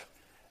life.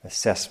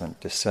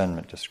 Assessment,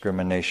 discernment,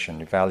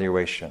 discrimination,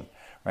 evaluation,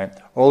 right?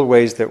 All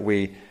ways that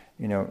we,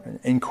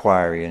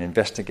 inquiry and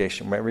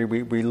investigation, where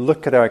we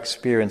look at our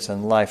experience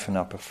and life and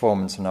our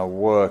performance and our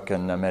work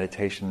and our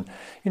meditation,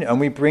 and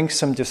we bring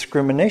some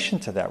discrimination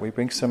to that. We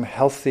bring some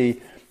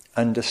healthy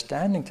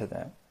understanding to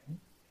that,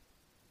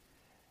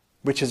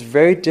 which is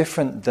very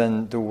different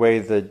than the way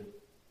the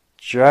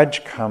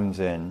judge comes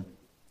in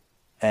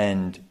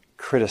and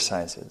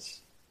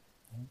criticizes.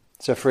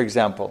 So, for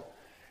example,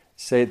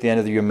 say at the end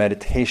of your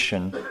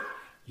meditation,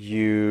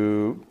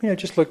 you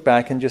just look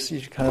back and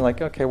you kind of like,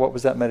 okay, what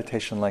was that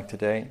meditation like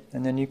today?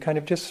 And then you kind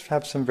of just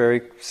have some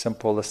very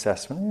simple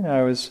assessment.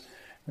 I was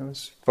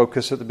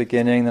focused at the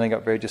beginning, then I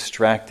got very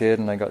distracted,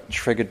 and I got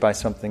triggered by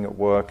something at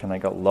work, and I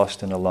got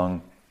lost in a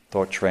long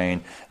thought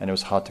train, and it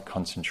was hard to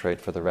concentrate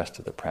for the rest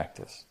of the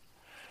practice.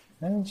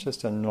 And it's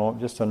just a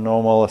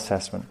normal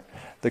assessment.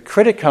 The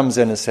critic comes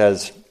in and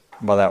says,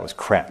 well, that was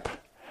crap.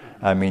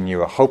 I mean, you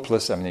were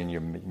hopeless. I mean,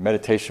 your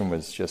meditation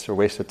was just a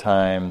waste of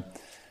time.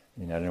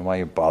 I don't know why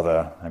you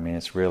bother. I mean,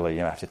 it's really,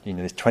 after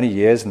there's 20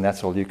 years and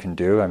that's all you can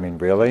do. I mean,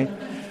 really,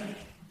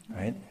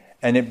 right?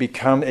 And it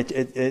becomes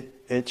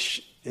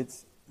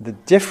it's the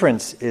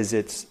difference is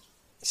it's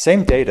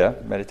same data,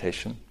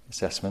 meditation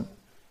assessment.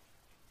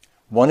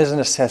 One is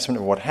an assessment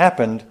of what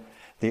happened.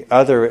 The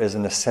other is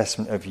an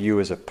assessment of you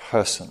as a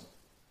person,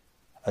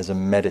 as a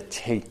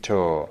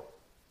meditator.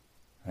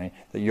 Right?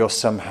 That you're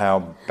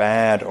somehow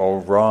bad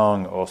or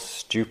wrong or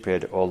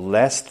stupid or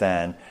less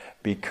than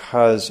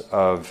because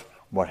of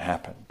what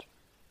happened.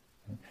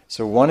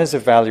 So one is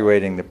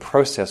evaluating the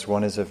process,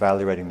 one is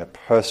evaluating the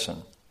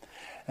person.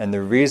 And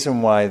the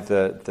reason why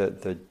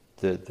the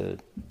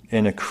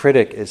inner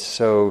critic is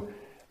so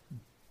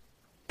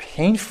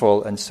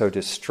painful and so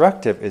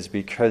destructive is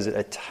because it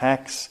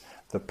attacks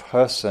the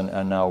person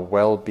and our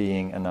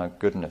well-being and our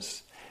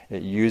goodness.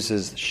 It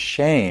uses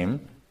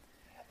shame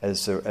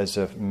as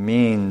a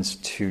means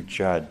to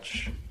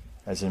judge,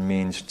 as a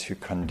means to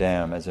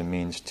condemn, as a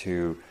means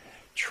to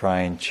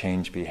try and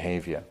change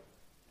behavior.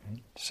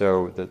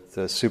 So the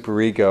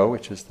superego,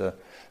 which is the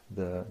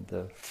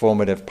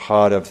formative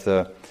part of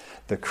the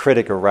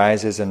critic,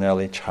 arises in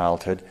early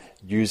childhood,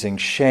 using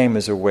shame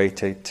as a way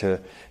to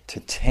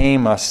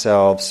tame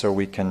ourselves so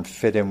we can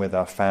fit in with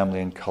our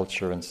family and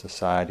culture and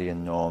society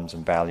and norms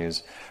and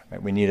values.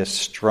 Right? We need a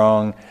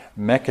strong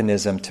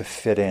mechanism to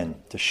fit in,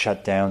 to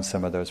shut down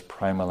some of those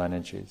primal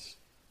energies,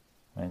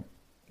 right?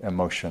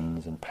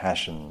 Emotions and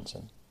passions.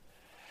 And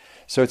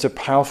so it's a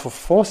powerful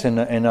force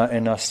in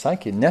our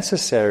psyche,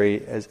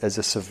 necessary as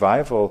a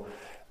survival,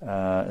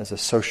 as a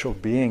social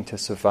being to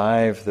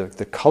survive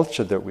the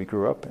culture that we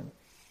grew up in.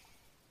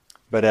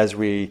 But as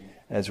we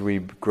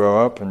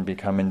grow up and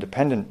become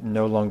independent,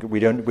 no longer we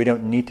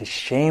don't need to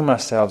shame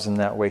ourselves in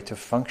that way to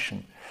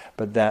function.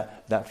 But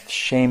that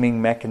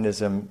shaming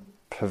mechanism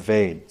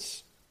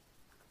pervades.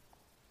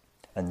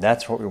 And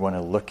that's what we want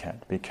to look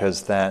at,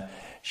 because that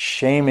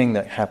shaming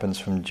that happens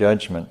from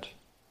judgment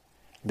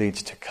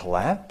leads to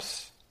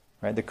collapse.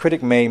 Right? The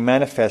critic may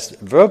manifest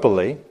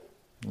verbally,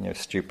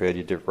 stupid,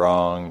 you did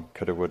wrong,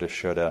 coulda, woulda,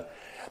 shoulda.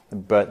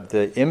 But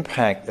the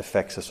impact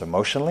affects us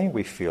emotionally.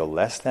 We feel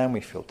less than,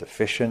 we feel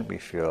deficient, we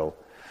feel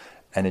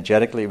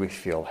energetically, we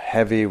feel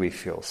heavy, we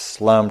feel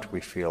slumped,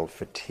 we feel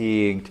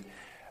fatigued.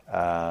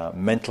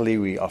 Mentally,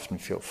 we often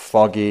feel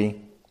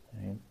foggy.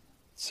 Right?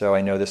 So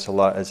I know this a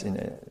lot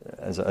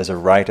as a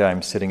writer.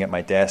 I'm sitting at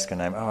my desk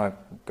and I've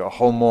got a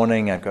whole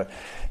morning, I've got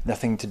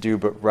nothing to do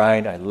but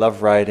write. I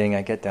love writing,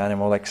 I get down,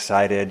 I'm all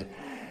excited.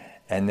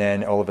 And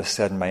then all of a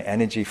sudden my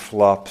energy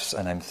flops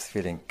and I'm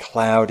feeling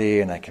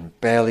cloudy and I can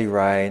barely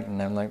write.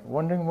 And I'm like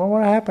wondering, well,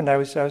 what happened? I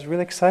was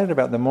really excited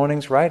about the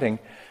morning's writing.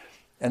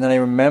 And then I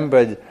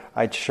remembered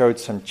I'd showed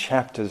some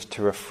chapters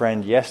to a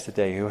friend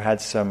yesterday who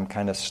had some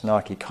kind of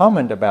snarky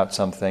comment about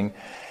something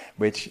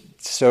which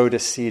sowed a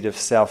seed of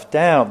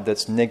self-doubt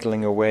that's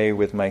niggling away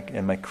with my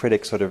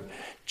critic sort of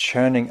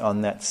churning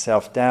on that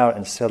self-doubt,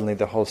 and suddenly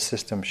the whole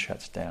system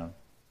shuts down.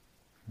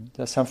 Does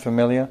that sound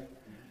familiar?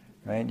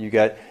 Right? You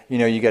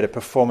get a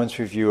performance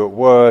review at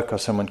work, or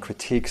someone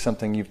critiques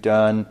something you've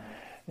done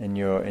in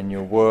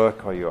your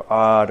work or your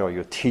art or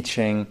your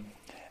teaching,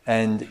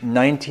 and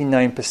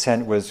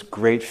 99% was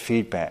great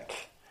feedback,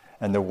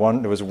 and there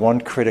was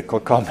one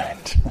critical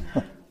comment.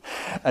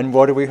 And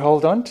what do we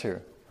hold on to?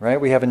 Right?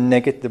 We have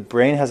the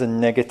brain has a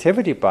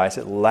negativity bias.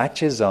 It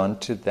latches on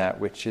to that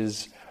which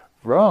is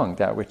wrong,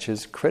 that which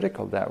is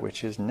critical, that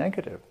which is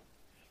negative.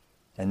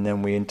 And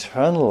then we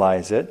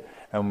internalize it,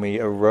 and we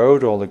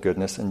erode all the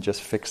goodness and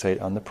just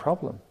fixate on the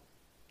problem.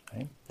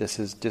 Right? This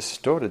is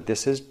distorted.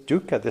 This is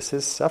dukkha. This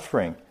is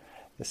suffering.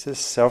 This is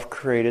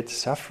self-created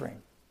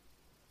suffering.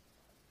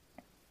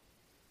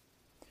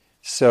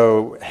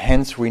 So,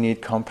 hence we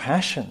need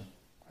compassion,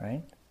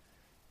 right?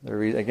 The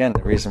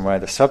reason why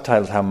the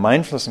subtitle is How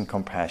Mindfulness and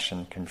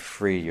Compassion Can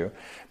Free You,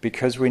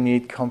 because we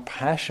need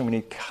compassion, we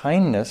need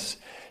kindness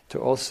to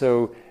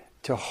also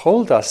to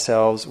hold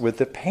ourselves with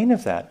the pain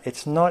of that.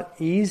 It's not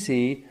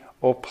easy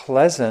or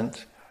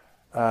pleasant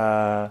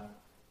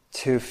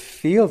to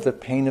feel the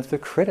pain of the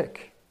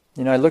critic.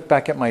 I look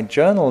back at my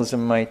journals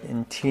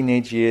in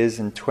teenage years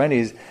and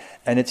 20s,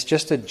 and it's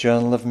just a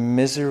journal of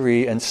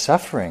misery and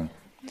suffering.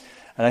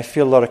 And I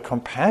feel a lot of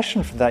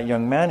compassion for that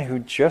young man who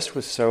just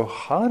was so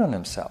hard on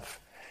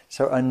himself,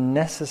 so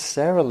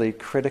unnecessarily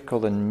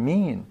critical and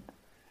mean.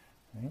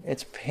 Right?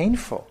 It's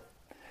painful.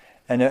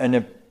 And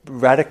a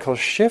radical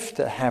shift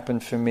that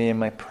happened for me in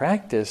my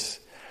practice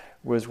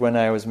was when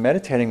I was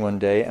meditating one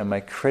day and my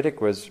critic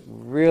was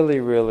really,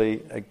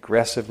 really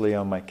aggressively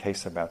on my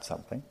case about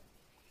something.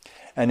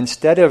 And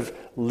instead of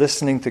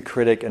listening to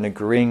critic and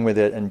agreeing with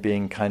it and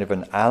being kind of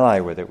an ally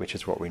with it, which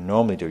is what we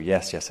normally do,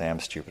 yes, I am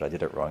stupid, I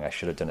did it wrong, I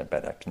should have done it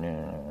better.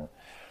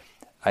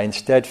 I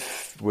instead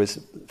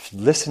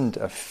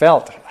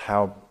felt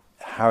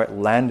how it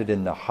landed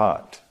in the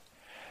heart.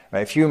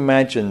 Right? If you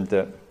imagine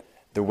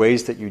the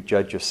ways that you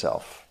judge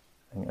yourself,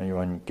 and you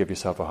want to give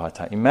yourself a hard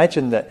time,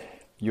 imagine that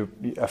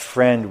a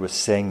friend was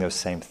saying those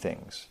same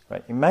things.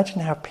 Right?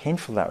 Imagine how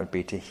painful that would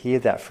be to hear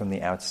that from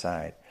the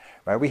outside.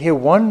 Right? We hear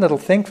one little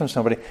thing from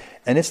somebody,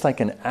 and it's like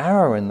an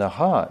arrow in the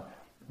heart,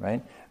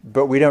 right?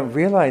 But we don't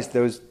realize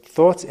those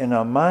thoughts in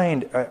our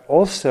mind are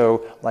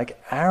also like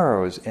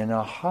arrows in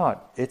our heart.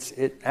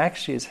 It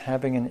actually is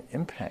having an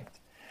impact.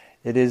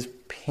 It is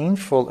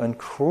painful and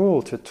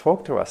cruel to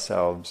talk to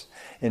ourselves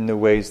in the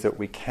ways that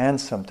we can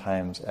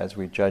sometimes as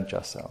we judge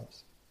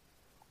ourselves.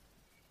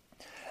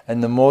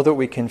 And the more that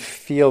we can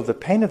feel the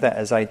pain of that,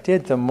 as I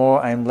did, the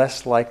more I'm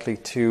less likely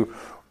to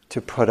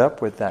put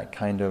up with that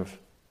kind of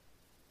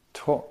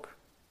talk.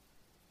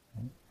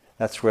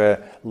 That's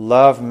where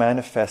love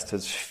manifests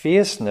as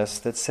fierceness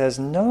that says,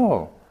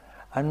 no,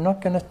 I'm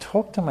not going to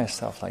talk to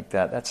myself like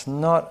that. That's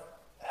not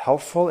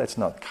helpful, it's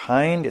not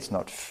kind, it's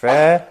not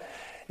fair,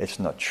 it's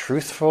not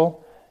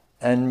truthful,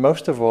 and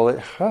most of all, it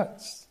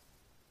hurts.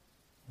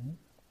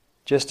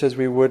 Just as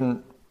we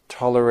wouldn't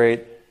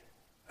tolerate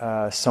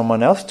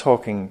someone else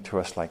talking to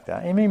us like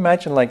that. I mean,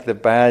 imagine like the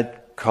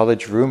bad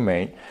college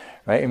roommate,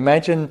 right?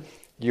 Imagine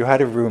you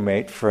had a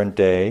roommate for a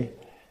day,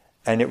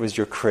 and it was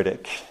your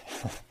critic.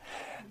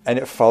 And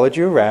it followed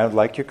you around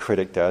like your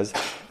critic does,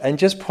 and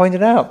just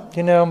pointed out,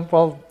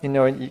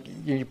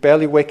 you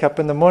barely wake up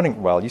in the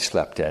morning. Well, you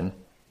slept in.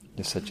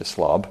 You're such a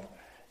slob,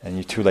 and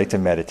you're too late to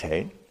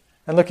meditate.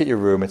 And look at your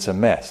room, it's a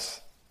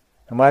mess.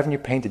 And why haven't you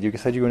painted? You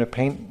said you were going to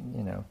paint,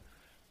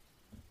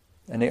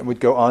 And it would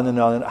go on and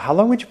on. And how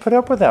long would you put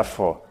up with that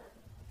for?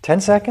 10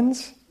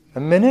 seconds? A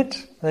minute?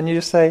 And then you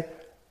just say,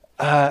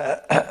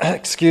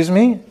 excuse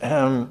me?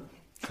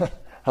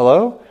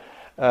 Hello?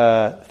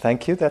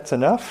 Thank you, that's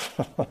enough.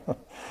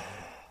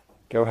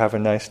 Go have a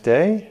nice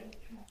day,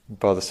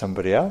 bother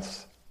somebody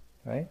else,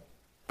 right?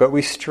 But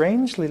we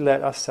strangely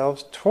let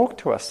ourselves talk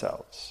to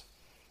ourselves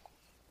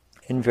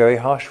in very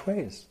harsh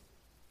ways.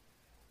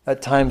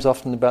 At times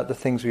often about the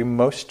things we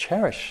most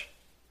cherish,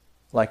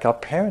 like our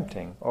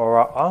parenting, or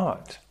our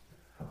art,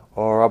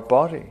 or our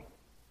body,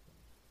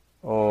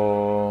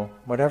 or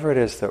whatever it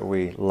is that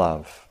we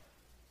love.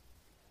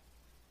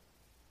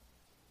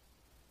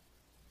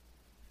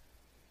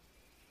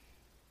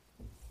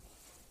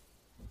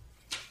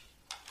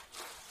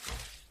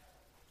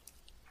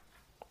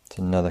 It's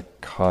another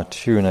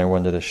cartoon I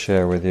wanted to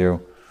share with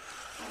you,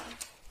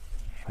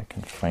 if I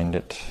can find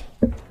it.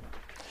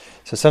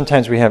 So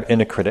sometimes we have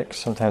inner critics,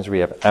 sometimes we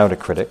have outer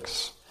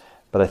critics,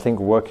 but I think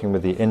working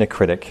with the inner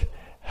critic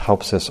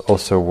helps us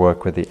also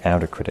work with the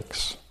outer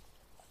critics.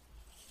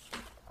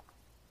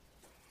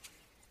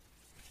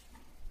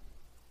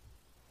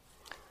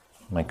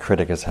 My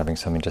critic is having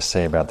something to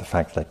say about the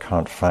fact that I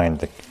can't find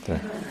the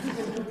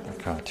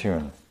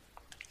cartoon.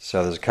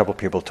 So there's a couple of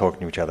people talking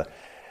to each other.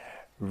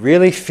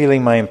 Really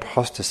feeling my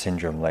imposter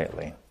syndrome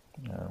lately,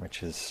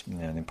 which is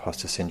the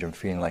imposter syndrome,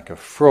 feeling like a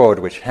fraud,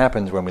 which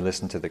happens when we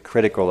listen to the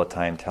critic all the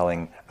time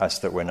telling us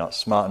that we're not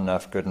smart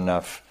enough, good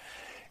enough.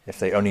 If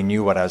they only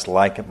knew what I was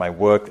like at my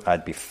work,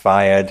 I'd be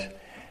fired.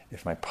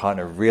 If my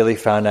partner really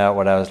found out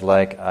what I was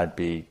like, I'd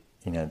be,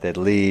 they'd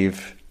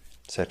leave,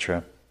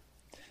 etc.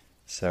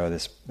 So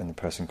and the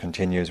person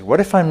continues, what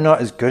if I'm not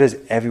as good as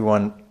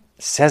everyone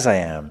says I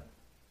am?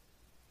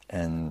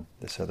 And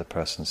this other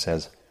person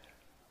says,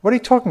 what are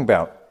you talking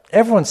about?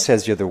 Everyone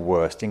says you're the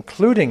worst,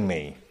 including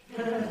me.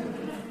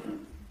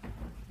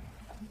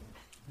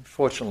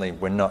 Fortunately,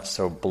 we're not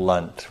so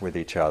blunt with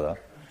each other.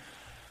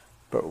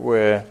 But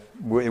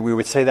we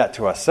would say that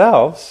to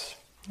ourselves.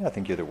 I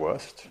think you're the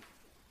worst.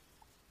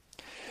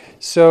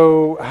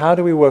 So how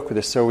do we work with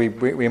this? So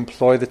we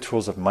employ the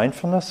tools of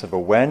mindfulness, of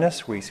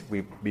awareness. We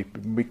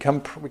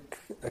become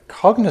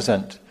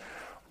cognizant.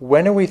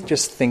 When are we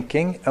just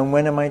thinking and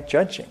when am I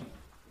judging?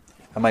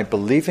 Am I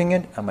believing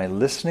it? Am I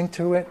listening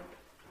to it?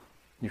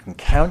 You can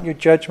count your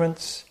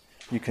judgments.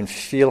 You can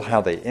feel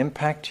how they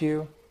impact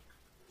you.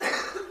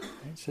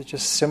 So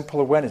just simple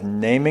awareness,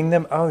 naming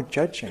them. Oh,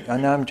 judging. Oh,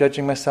 now I'm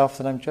judging myself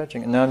that I'm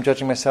judging. And now I'm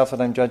judging myself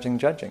that I'm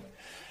judging.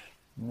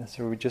 And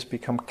so we just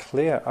become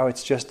clear. Oh,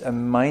 it's just a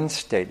mind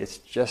state. It's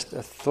just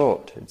a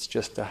thought. It's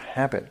just a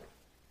habit.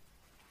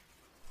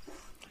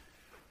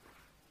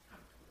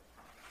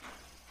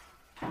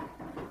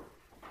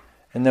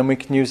 And then we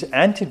can use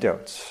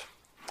antidotes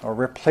or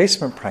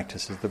replacement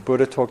practices. The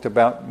Buddha talked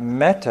about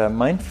metta,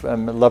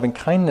 loving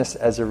kindness,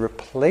 as a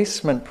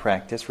replacement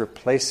practice,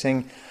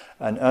 replacing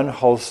an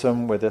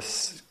unwholesome with a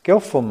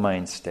skillful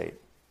mind state.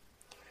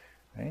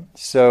 Right?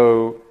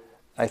 So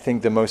I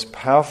think the most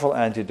powerful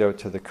antidote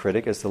to the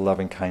critic is the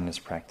loving kindness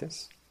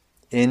practice,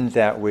 in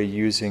that we're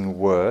using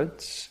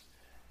words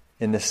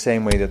in the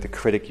same way that the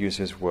critic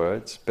uses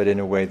words, but in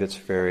a way that's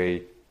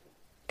very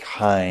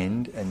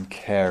kind and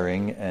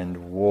caring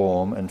and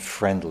warm and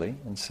friendly.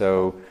 And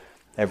so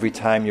every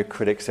time your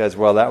critic says,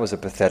 well, that was a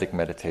pathetic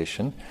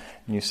meditation,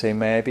 and you say,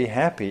 may I be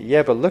happy?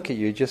 Yeah, but look at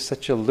you, you're just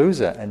such a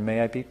loser, and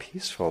may I be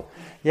peaceful?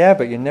 Yeah,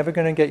 but you're never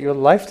going to get your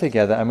life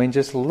together. I mean,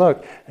 just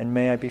look, and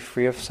may I be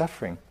free of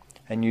suffering?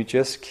 And you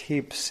just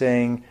keep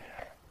saying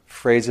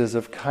phrases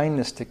of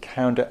kindness to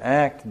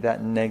counteract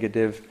that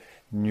negative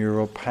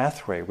neural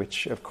pathway,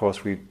 which, of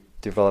course, we've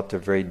developed a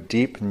very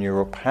deep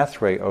neural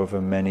pathway over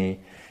many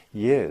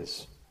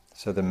years.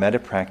 So the metta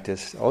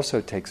practice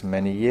also takes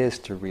many years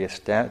to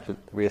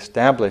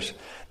reestablish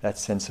that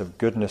sense of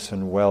goodness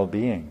and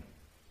well-being.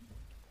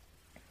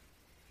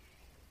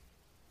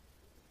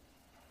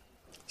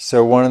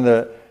 So one of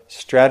the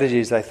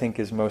strategies I think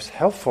is most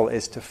helpful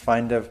is to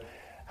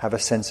have a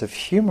sense of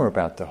humor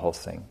about the whole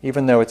thing.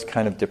 Even though it's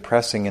kind of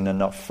depressing and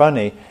not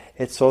funny,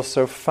 it's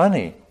also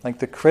funny. Like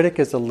the critic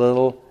is a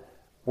little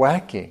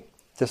wacky,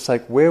 just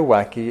like we're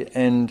wacky,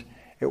 and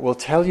it will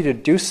tell you to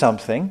do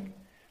something,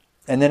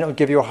 and then it will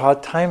give you a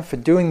hard time for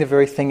doing the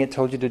very thing it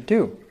told you to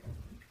do.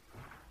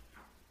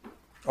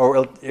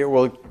 Or it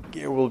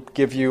will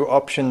give you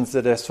options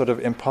that are sort of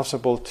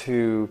impossible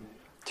to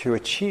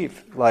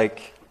achieve.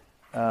 Like,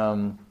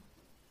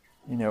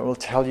 it will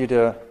tell you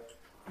to,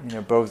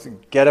 both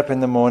get up in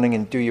the morning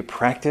and do your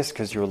practice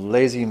because you're a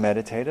lazy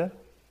meditator,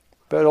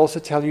 but it'll also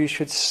tell you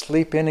should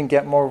sleep in and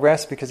get more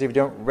rest, because if you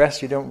don't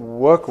rest, you don't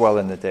work well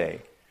in the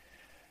day.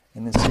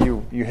 And then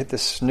so you hit the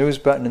snooze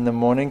button in the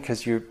morning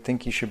because you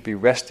think you should be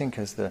resting,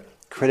 because the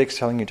critic's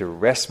telling you to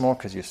rest more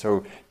because you're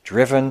so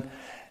driven,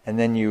 and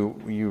then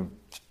you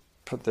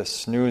put the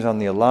snooze on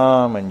the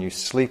alarm and you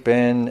sleep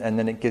in, and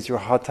then it gives you a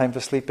hard time for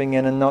sleeping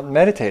in and not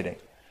meditating.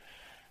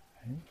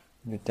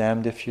 You're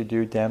damned if you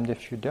do, damned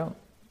if you don't.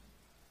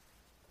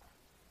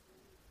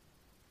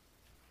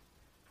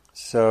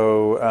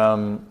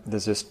 So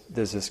there's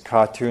this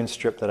cartoon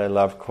strip that I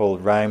love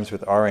called Rhymes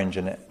with Orange,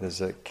 and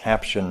there's a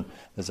caption.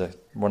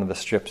 One of the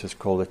strips is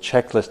called A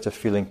Checklist of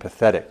Feeling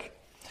Pathetic,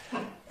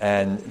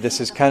 and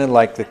this is kind of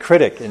like the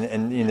critic.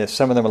 And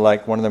some of them are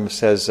like, one of them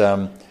says,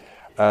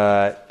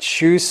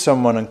 choose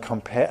someone and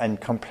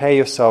compare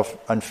yourself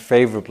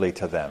unfavorably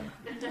to them.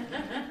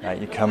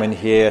 You come in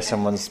here,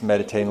 someone's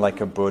meditating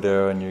like a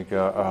Buddha, and you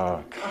go,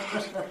 oh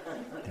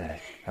God,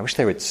 I wish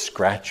they would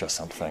scratch or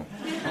something.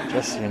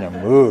 Just,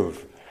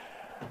 move.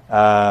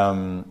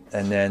 And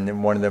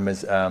then one of them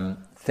is,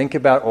 think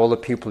about all the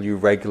people you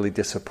regularly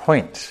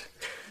disappoint.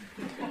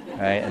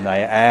 Right? And I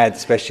add,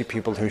 especially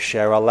people who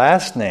share our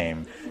last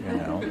name,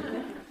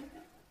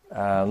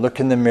 Look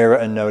in the mirror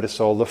and notice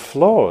all the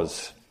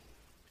flaws.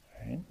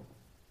 Right?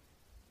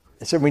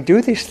 So we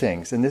do these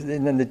things, and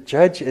then the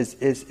judge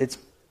it's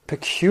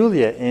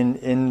peculiar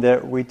in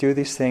that we do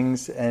these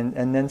things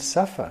and then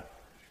suffer.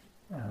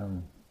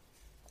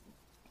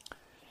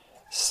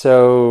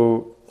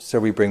 So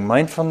we bring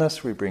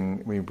mindfulness, we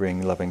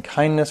bring loving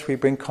kindness, we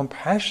bring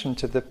compassion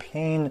to the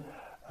pain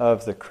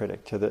of the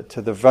critic, to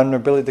the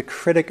vulnerability. The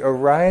critic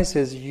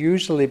arises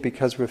usually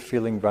because we're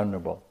feeling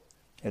vulnerable.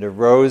 It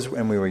arose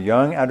when we were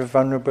young out of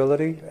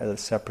vulnerability,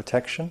 as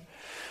self-protection.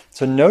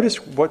 So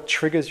notice what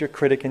triggers your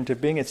critic into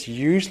being. It's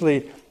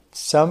usually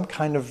some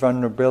kind of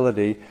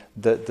vulnerability,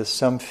 that there's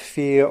some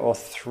fear or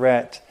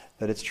threat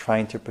that it's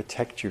trying to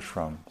protect you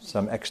from.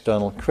 Some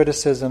external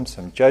criticism,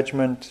 some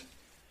judgment.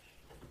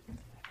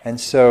 And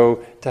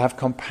so to have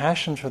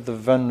compassion for the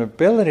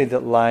vulnerability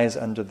that lies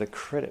under the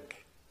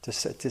critic,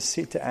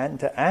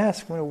 to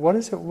ask, what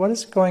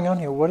is going on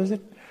here? What is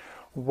it?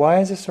 Why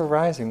is this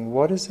arising?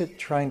 What is it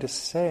trying to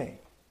say?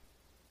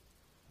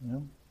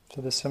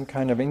 So there's some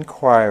kind of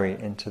inquiry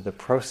into the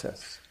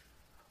process.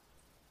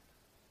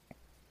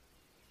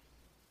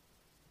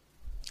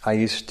 I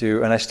used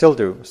to, and I still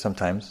do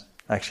sometimes.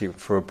 Actually,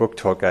 for a book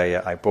talk,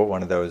 I bought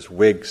one of those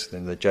wigs,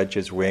 the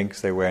judges'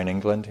 wigs they wear in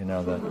England.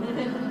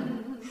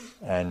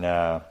 And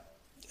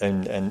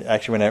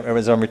actually, when I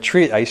was on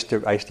retreat, I used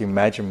to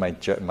imagine my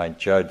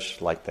judge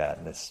like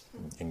that, this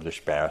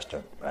English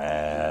barrister,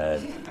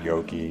 bad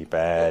yogi,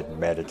 bad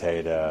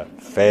meditator,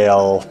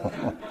 fail,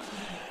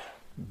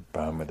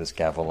 bum with his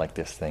gavel like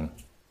this thing.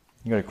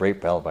 You got a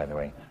great bell, by the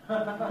way.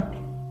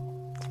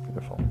 It's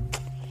beautiful.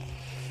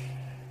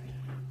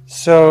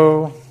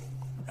 So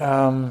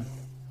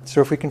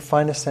if we can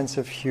find a sense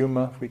of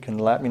humor, if we can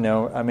let me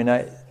know. I mean,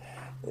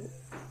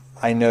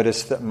 I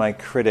notice that my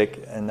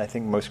critic, and I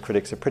think most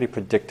critics are pretty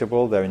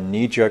predictable, they're a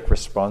knee-jerk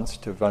response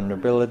to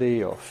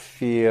vulnerability or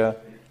fear.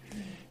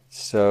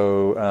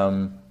 So,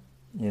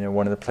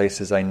 one of the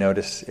places I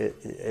notice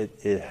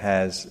it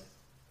has,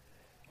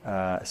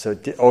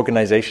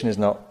 organization is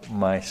not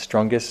my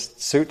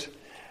strongest suit,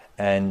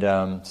 and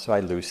so I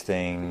lose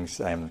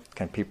things.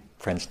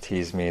 Friends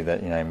tease me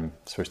that I'm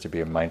supposed to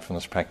be a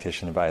mindfulness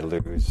practitioner, but I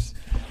lose.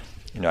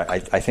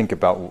 I think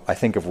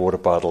of water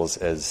bottles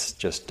as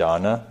just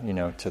dana,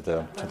 to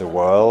the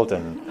world,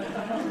 and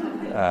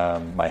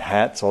my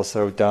hat's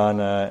also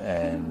dana,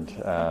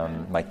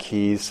 and my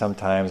keys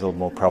sometimes a little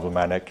more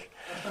problematic.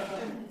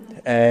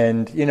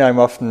 And I'm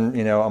often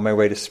on my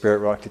way to Spirit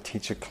Rock to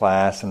teach a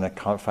class, and I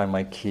can't find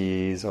my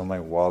keys or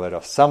my wallet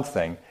or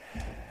something,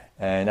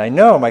 and I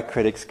know my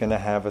critic's going to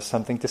have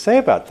something to say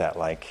about that,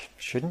 like,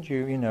 shouldn't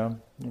you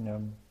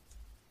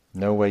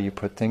know where you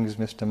put things,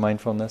 Mr.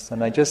 Mindfulness?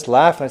 And I just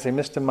laugh and I say,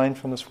 Mr.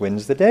 Mindfulness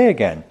wins the day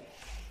again.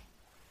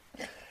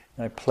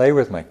 And I play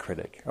with my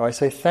critic. Or I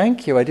say,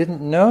 thank you, I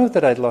didn't know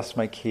that I'd lost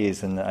my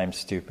keys and I'm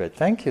stupid.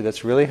 Thank you,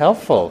 that's really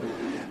helpful.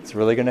 It's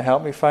really going to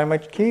help me find my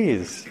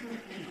keys.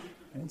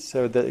 And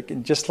so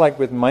just like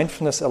with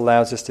mindfulness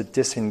allows us to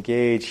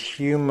disengage,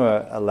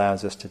 humor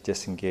allows us to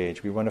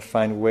disengage. We want to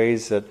find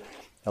ways that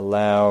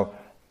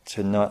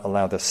not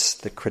allow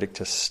the critic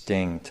to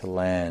sting, to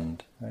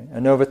land. Right?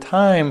 And over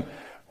time,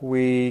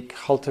 we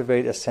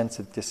cultivate a sense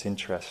of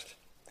disinterest.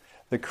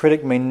 The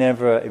critic may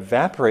never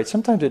evaporate.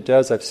 Sometimes it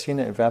does. I've seen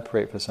it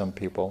evaporate for some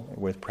people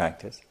with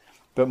practice.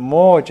 But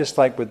more, just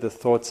like with the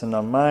thoughts in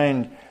our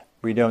mind,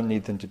 we don't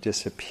need them to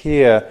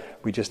disappear.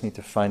 We just need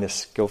to find a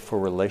skillful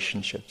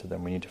relationship to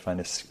them. We need to find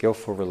a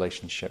skillful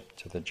relationship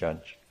to the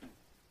judge.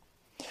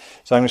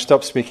 So I'm going to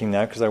stop speaking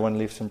now because I want to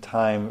leave some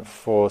time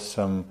for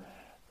some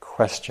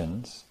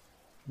questions.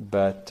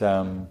 But,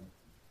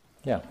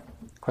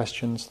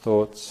 questions,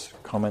 thoughts,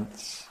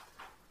 comments,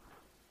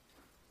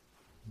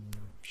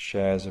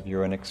 shares of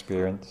your own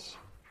experience.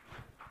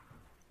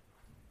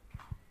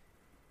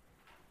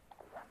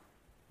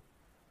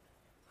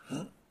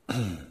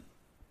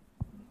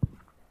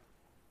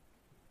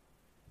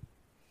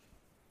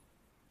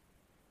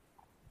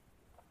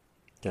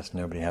 Guess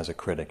nobody has a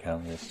critic, huh?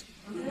 Just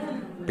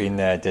been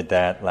there, did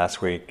that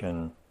last week,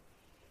 and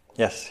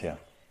yes, yeah.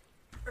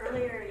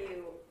 Earlier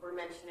you were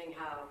mentioning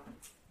how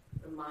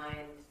the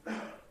mind,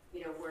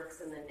 works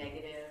in the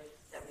negative,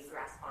 that we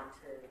grasp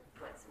onto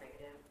what's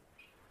negative.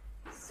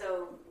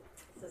 So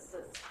this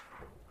is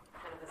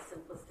kind of a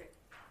simplistic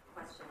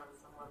question on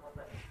some level,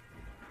 but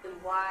then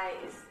why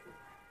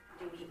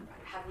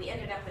have we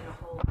ended up in a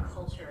whole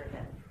culture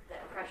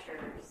that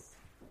pressures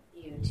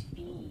you to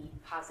be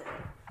positive?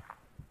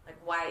 Like,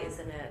 why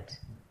isn't it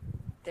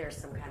there's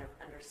some kind of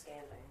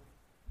understanding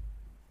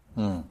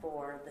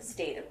for the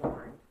state of the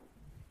mind?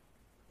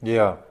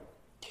 Yeah.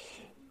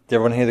 Did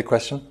everyone hear the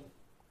question?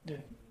 Yeah.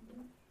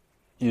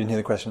 You didn't hear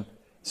the question?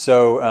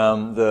 So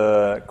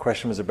the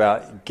question was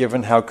about,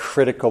 given how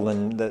critical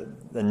and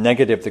the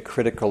negative the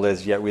critical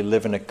is, yet we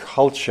live in a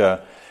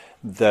culture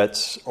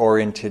that's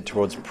oriented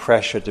towards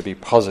pressure to be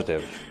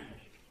positive.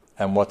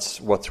 And what's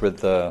with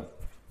the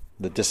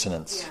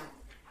dissonance? Yeah.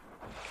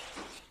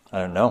 I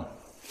don't know.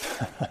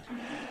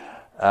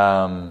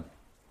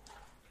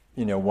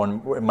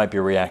 It might be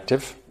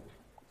reactive.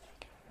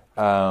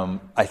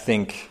 I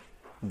think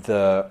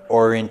the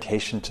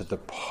orientation to the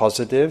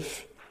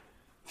positive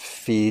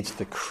feeds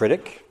the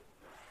critic,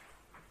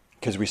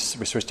 because we're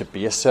supposed to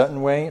be a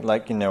certain way.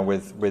 Like,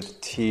 with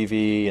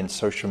TV and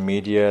social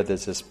media,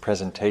 there's this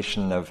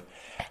presentation of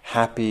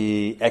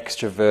happy,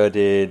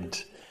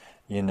 extroverted,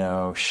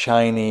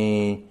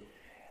 shiny,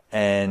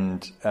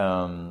 and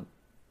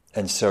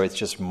so it's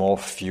just more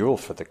fuel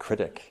for the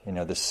critic.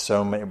 There's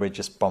so many. We're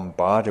just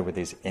bombarded with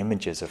these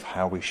images of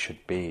how we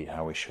should be,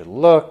 how we should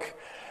look,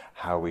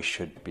 how we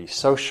should be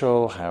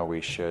social, how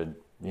we should,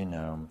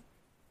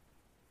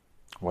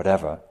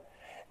 whatever.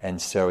 And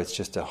so it's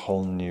just a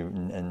whole new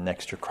and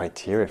extra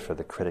criteria for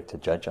the critic to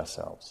judge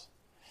ourselves.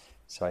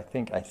 So I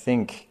think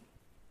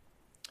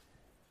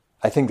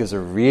there's a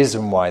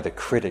reason why the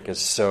critic is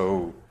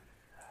so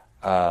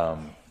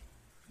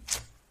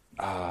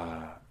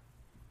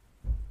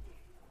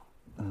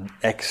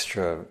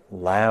extra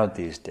loud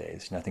these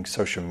days. And I think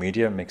social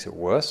media makes it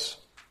worse,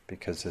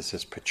 because there's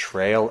this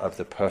portrayal of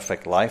the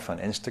perfect life on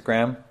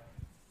Instagram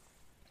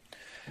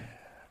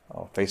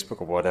or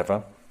Facebook or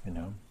whatever,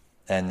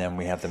 and then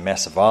we have the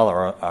mess of all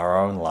our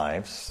own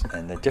lives,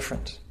 and they're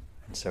different.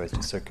 And so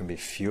it can be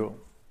fuel.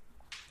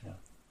 Yeah.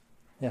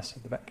 Yes,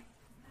 at the back.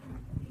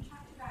 You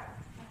talked about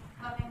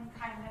loving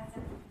kindness,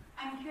 and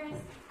I'm curious,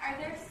 are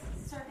there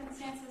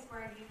circumstances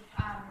where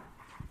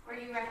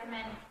you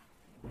recommend?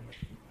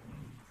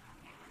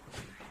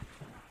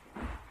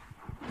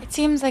 It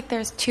seems like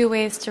there's two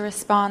ways to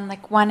respond.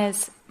 Like, one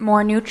is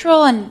more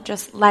neutral and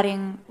just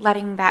letting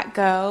that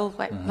go,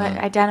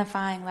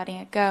 identifying, letting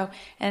it go,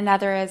 and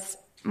another is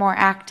more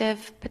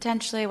active,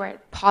 potentially, where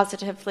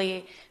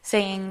positively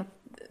saying,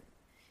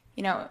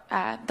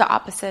 the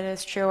opposite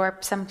is true, or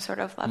some sort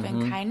of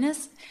loving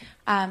kindness.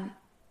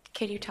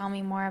 Could you tell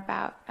me more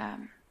about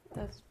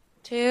those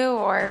two,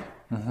 or?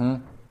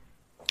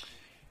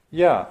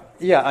 Yeah.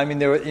 I mean,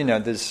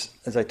 there's,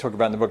 as I talk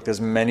about in the book,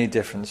 there's many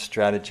different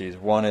strategies.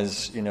 One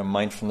is,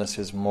 mindfulness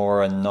is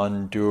more a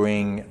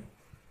non-doing,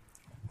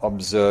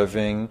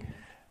 observing,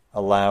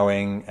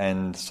 allowing,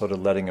 and sort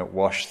of letting it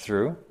wash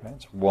through. Right?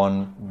 It's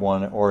one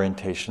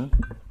orientation.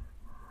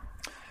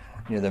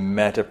 The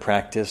metta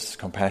practice,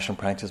 compassion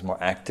practice, is more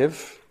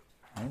active.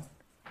 Right?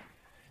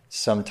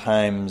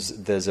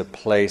 Sometimes there's a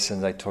place,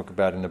 as I talk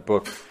about in the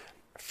book,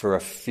 for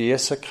a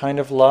fiercer kind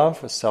of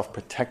love, a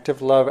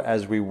self-protective love,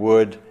 as we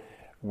would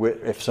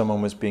if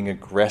someone was being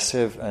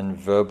aggressive and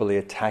verbally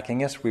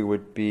attacking us. We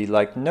would be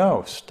like,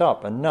 no,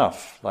 stop,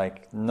 enough,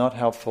 like, not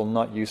helpful,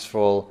 not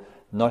useful,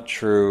 not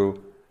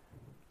true,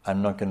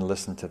 I'm not going to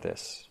listen to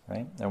this,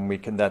 right?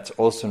 And that's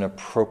also an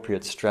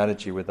appropriate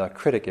strategy with our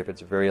critic if it's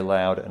very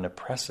loud and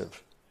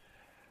oppressive.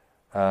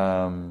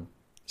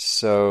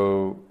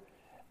 So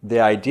the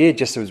idea,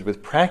 just as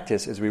with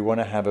practice, is we want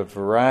to have a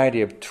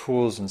variety of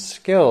tools and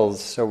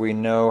skills so we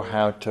know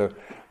how to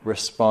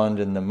respond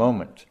in the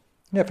moment.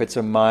 If it's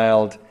a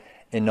mild,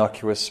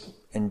 innocuous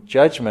in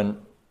judgment,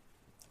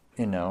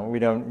 we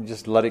don't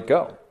just let it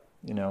go,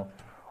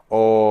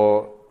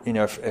 Or,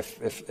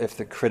 if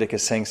the critic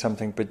is saying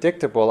something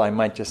predictable, I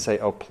might just say,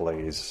 oh,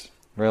 please,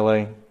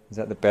 really? Is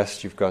that the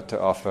best you've got to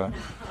offer?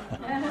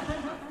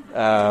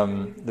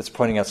 That's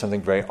pointing out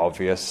something very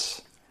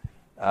obvious.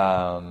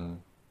 Or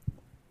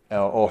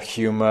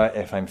humor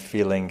if I'm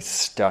feeling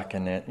stuck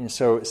in it. And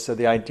so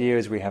the idea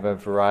is we have a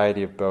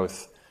variety of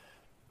both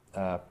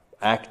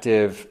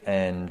active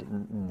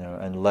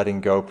and letting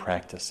go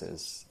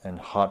practices, and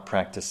heart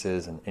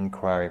practices, and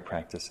inquiry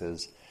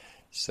practices.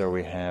 So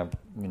we have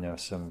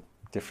some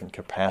different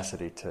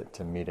capacity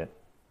to meet it.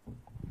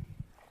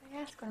 Could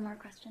I ask one more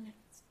question? If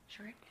it's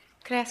short.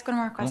 Could I ask one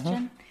more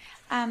question?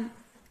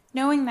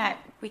 Knowing that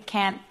we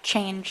can't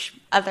change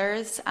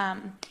others,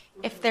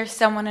 if there's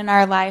someone in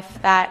our life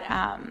that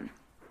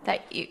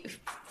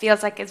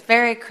feels like is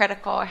very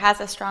critical or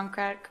has a strong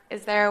critic,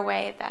 is there a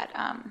way that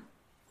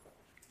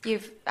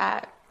you've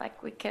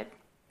like we could.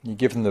 You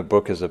give them the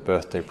book as a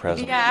birthday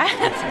present.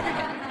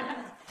 Yeah.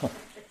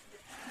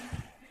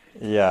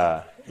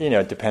 Yeah,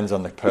 it depends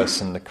on the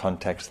person, the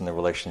context, and the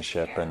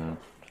relationship, and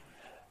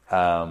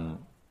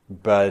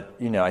but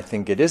I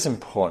think it is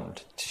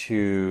important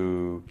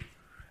to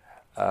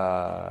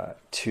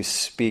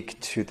speak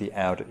to the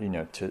outer,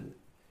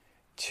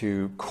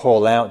 to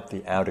call out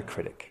the outer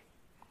critic.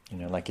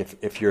 Like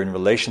if you're in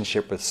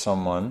relationship with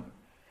someone,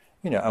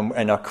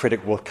 and our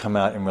critic will come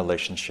out in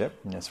relationship,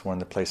 and it's one of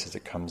the places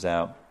it comes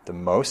out the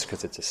most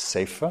because it's a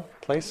safer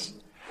place.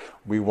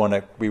 We want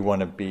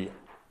to be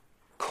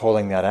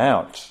calling that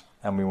out,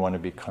 and we want to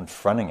be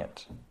confronting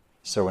it.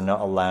 So we're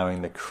not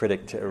allowing the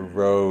critic to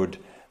erode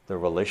the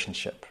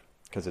relationship,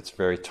 because it's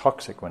very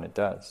toxic when it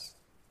does.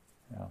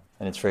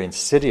 And it's very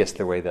insidious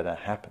the way that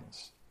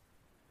happens.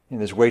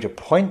 There's a way to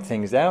point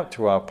things out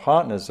to our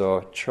partners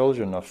or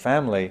children or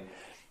family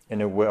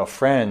in a way, or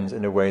friends,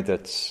 in a way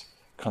that's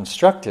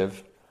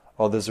constructive,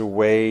 or there's a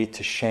way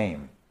to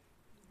shame.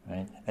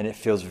 Right? And it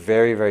feels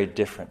very, very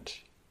different.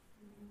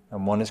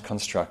 And one is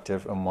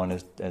constructive and one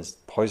is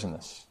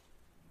poisonous.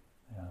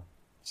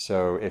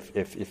 So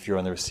if you're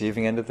on the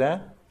receiving end of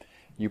that,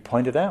 you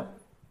point it out.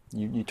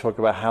 You talk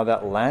about how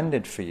that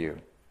landed for you,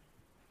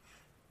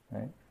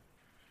 right?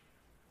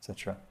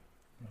 Etc.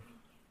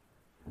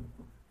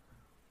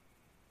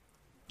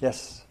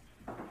 Yes?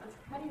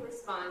 How do you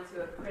respond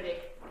to a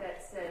critic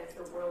that says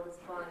the world is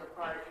falling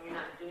apart and you're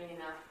not doing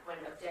enough when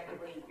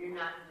objectively you're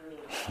not doing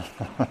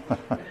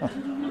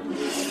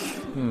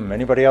enough?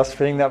 Anybody else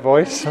feeling that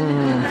voice?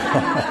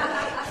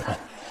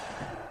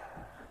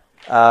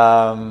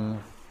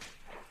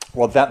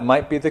 Well, that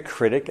might be the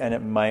critic, and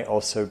it might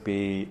also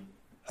be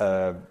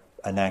an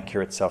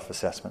accurate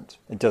self-assessment.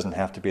 It doesn't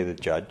have to be the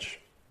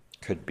judge.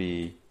 It could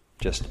be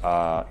just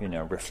our,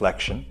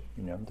 reflection.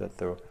 That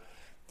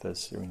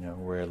there's,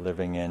 we're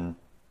living in,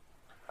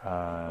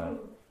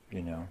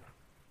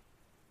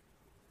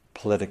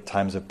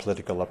 times of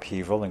political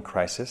upheaval and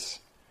crisis,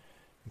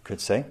 you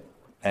could say,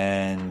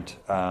 and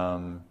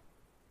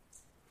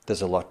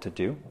there's a lot to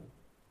do.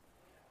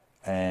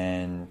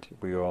 And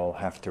we all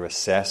have to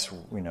assess,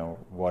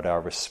 what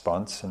our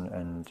response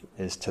and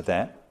is to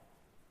that.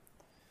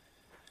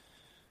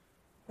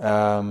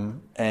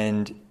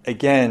 And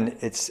again,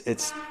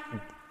 it's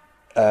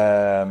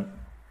that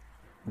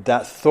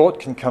thought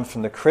can come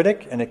from the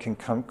critic, and it can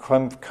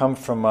come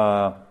from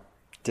a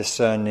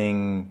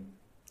discerning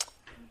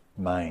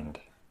mind.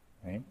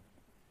 Right?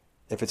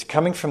 If it's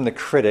coming from the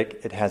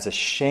critic, it has a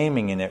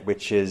shaming in it,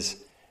 which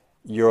is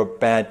you're a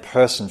bad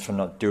person for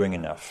not doing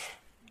enough.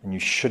 And you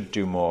should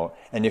do more.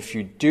 And if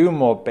you do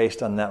more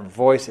based on that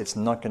voice, it's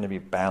not going to be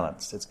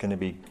balanced. It's going to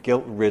be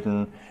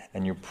guilt-ridden,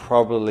 and you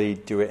probably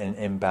do it in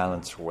an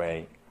imbalanced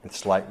way with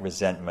slight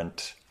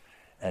resentment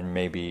and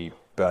maybe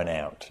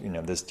burnout.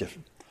 There's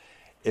different.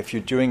 If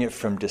you're doing it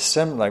from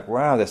discernment, like,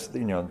 wow, there's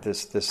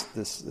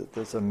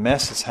a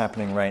mess that's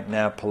happening right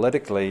now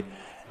politically,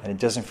 and it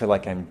doesn't feel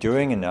like I'm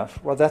doing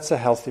enough. Well, that's a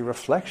healthy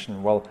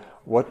reflection. Well,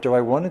 what do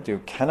I want to do?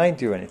 Can I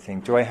do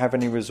anything? Do I have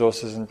any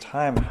resources and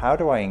time? How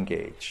do I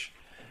engage?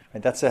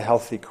 And that's a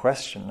healthy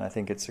question. I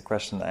think it's a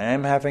question that I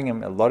am having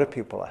and a lot of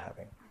people are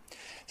having.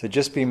 So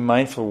just be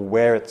mindful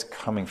where it's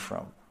coming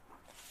from.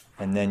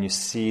 And then you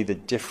see the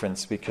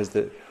difference, because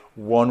the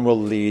one will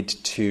lead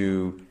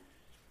to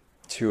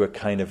a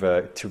kind of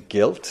to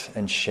guilt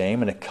and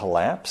shame and a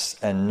collapse.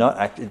 And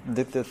not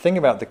the thing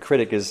about the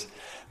critic is,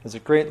 there's a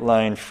great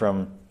line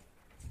from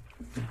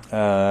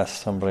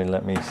somebody,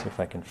 let me see if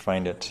I can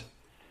find it.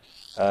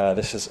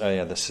 This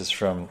is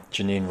from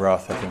Janine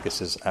Roth. I think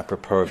this is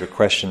apropos of your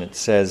question.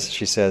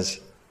 She says,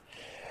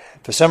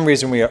 for some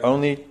reason we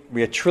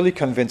are truly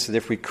convinced that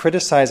if we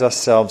criticize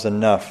ourselves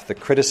enough, the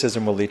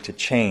criticism will lead to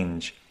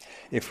change.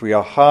 If we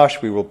are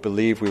harsh, we will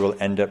believe we will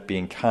end up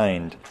being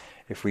kind.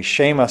 If we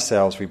shame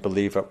ourselves, we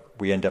believe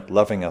we end up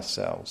loving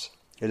ourselves.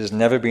 It has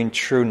never been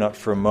true, not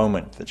for a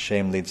moment, that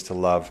shame leads to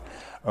love.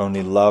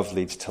 Only love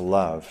leads to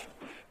love.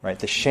 Right?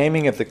 The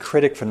shaming of the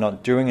critic for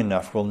not doing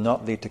enough will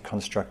not lead to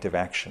constructive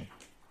action.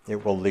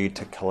 It will lead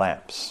to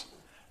collapse.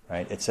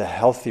 Right? It's a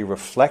healthy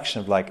reflection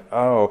of like,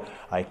 oh,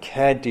 I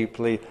care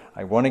deeply,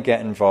 I want to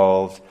get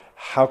involved,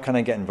 how can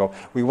I get involved?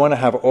 We want to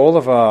have all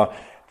of our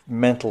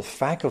mental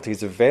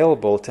faculties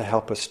available to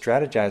help us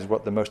strategize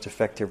what the most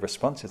effective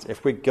response is.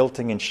 If we're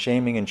guilting and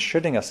shaming and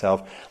shooting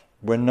ourselves,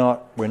 we're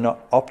not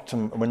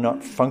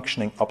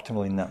functioning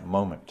optimally in that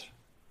moment.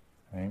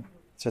 Right?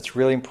 So it's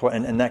really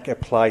important, and that could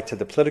apply to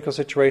the political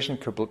situation,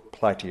 could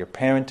apply to your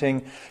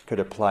parenting, could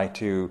apply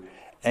to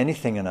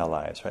anything in our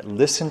lives. Right?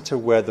 Listen to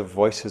where the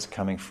voice is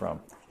coming from.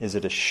 Is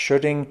it a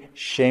shooting,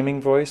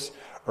 shaming voice,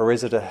 or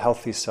is it a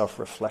healthy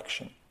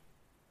self-reflection?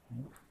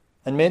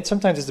 And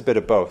sometimes it's a bit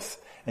of both.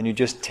 And you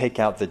just take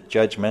out the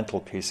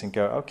judgmental piece and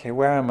go, okay,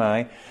 where am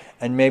I?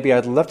 And maybe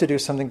I'd love to do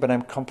something, but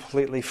I'm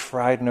completely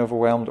fried and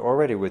overwhelmed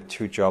already with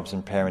 2 jobs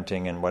and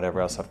parenting and whatever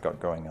else I've got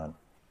going on.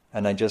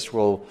 And I just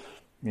will,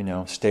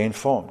 stay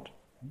informed.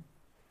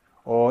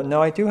 Or,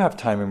 no, I do have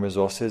time and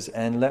resources,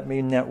 and let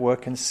me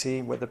network and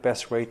see what the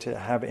best way to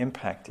have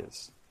impact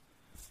is.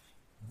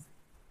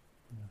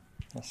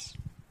 Yes.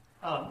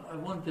 I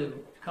wanted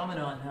to comment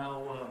on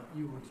how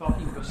you were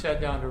talking, you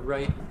sat down to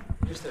write,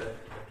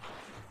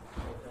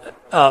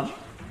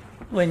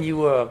 when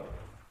you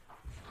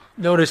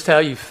noticed how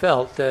you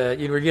felt,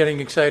 you were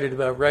getting excited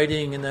about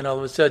writing, and then all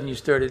of a sudden you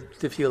started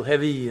to feel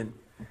heavy, and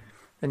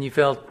you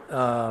felt,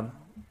 I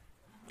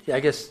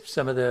guess,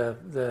 some of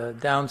the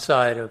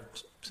downside of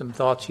some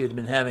thoughts you had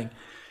been having.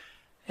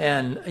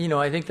 And,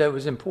 I think that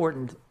was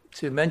important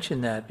to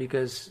mention that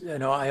because,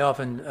 I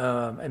often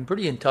am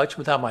pretty in touch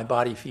with how my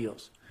body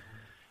feels.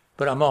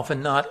 But I'm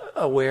often not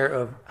aware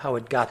of how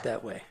it got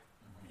that way,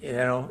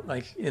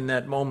 like in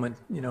that moment,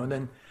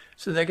 then.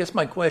 So I guess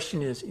my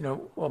question is,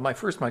 my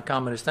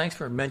comment is thanks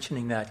for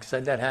mentioning that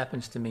because that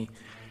happens to me.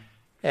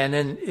 And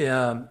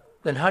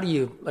then how do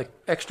you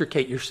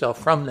extricate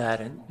yourself from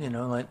that and,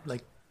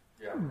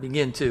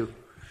 begin to,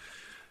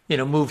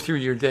 move through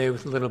your day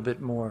with a little bit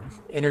more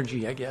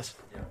energy, I guess.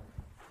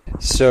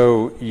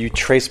 So you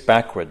trace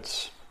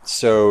backwards.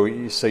 So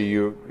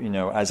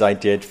you as I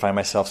did, find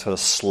myself sort of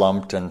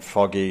slumped and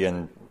foggy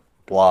and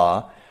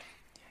blah.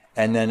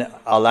 And then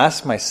I'll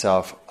ask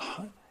myself,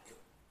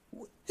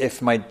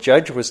 if my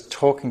judge was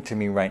talking to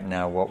me right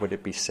now, what would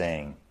it be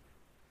saying?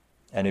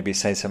 And it'd be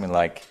saying something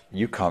like,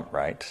 you can't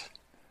write.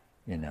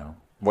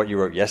 What you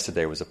wrote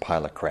yesterday was a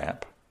pile of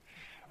crap.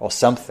 Or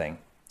something.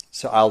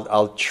 So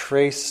I'll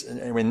trace,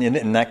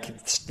 in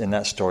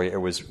that story,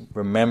 it was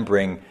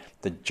remembering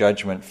the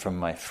judgment from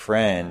my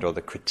friend or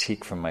the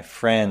critique from my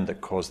friend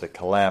that caused the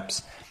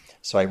collapse.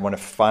 So I want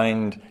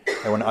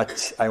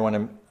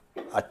to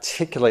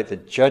articulate the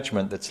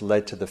judgment that's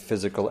led to the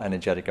physical,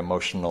 energetic,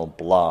 emotional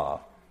blah,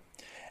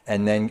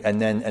 and then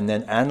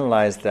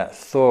analyze that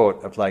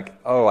thought of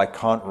oh, I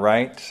can't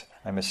write,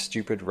 I'm a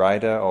stupid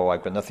writer, or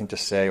I've got nothing to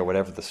say, or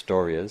whatever the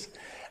story is,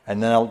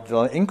 and then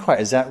I'll inquire: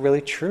 is that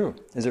really true?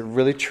 Is it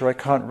really true I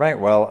can't write?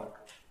 Well,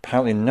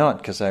 apparently not,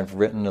 because I've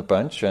written a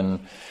bunch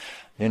and.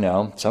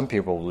 Some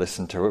people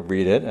listen to it,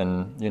 read it,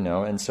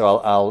 and so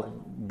I'll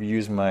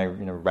use my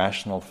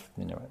rational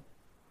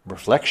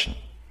reflection.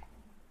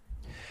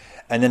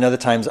 And then other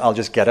times I'll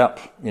just get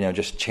up,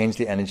 just change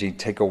the energy,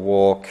 take a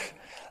walk,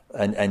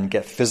 and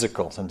get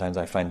physical. Sometimes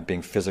I find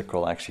being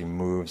physical actually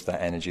moves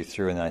that energy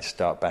through, and then I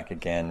start back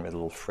again with a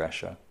little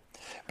fresher.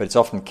 But it's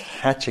often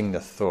catching the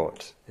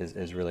thought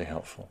is really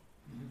helpful.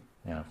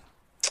 Yeah.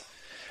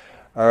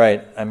 All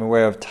right, I'm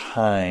aware of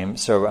time,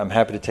 so I'm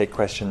happy to take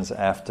questions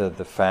after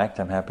the fact.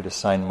 I'm happy to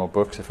sign more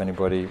books if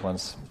anybody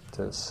wants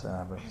to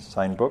have a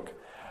signed book.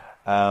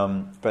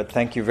 But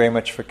thank you very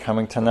much for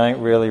coming tonight.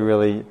 Really,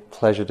 really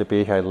pleasure to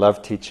be here. I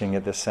love teaching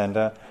at the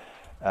center.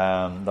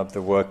 Love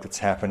the work that's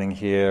happening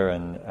here,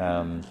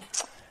 and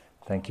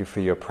thank you for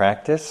your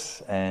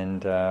practice.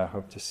 And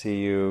hope to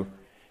see you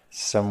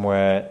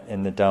somewhere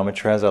in the Dharma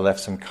trails. I left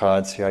some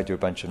cards here. I do a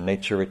bunch of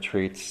nature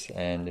retreats,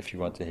 and if you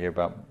want to hear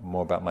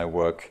more about my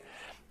work,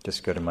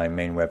 just go to my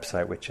main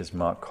website, which is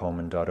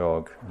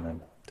markcoleman.org, and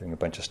I'm doing a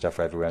bunch of stuff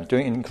everywhere. I'm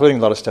doing, including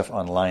a lot of stuff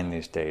online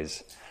these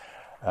days.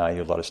 I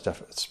do a lot of stuff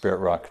at Spirit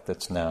Rock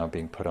that's now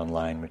being put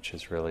online, which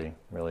is really,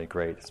 really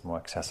great. It's more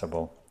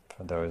accessible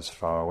for those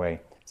far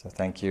away. So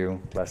thank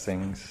you.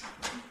 Blessings.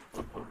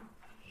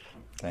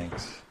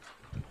 Thanks.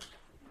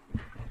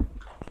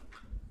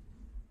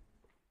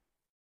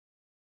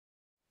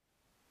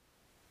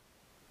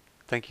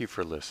 Thank you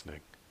for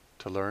listening.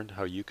 To learn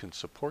how you can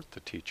support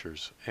the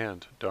teachers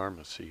and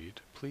Dharma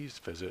Seed, please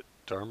visit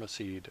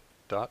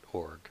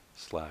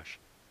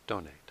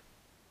dharmaseed.org/donate.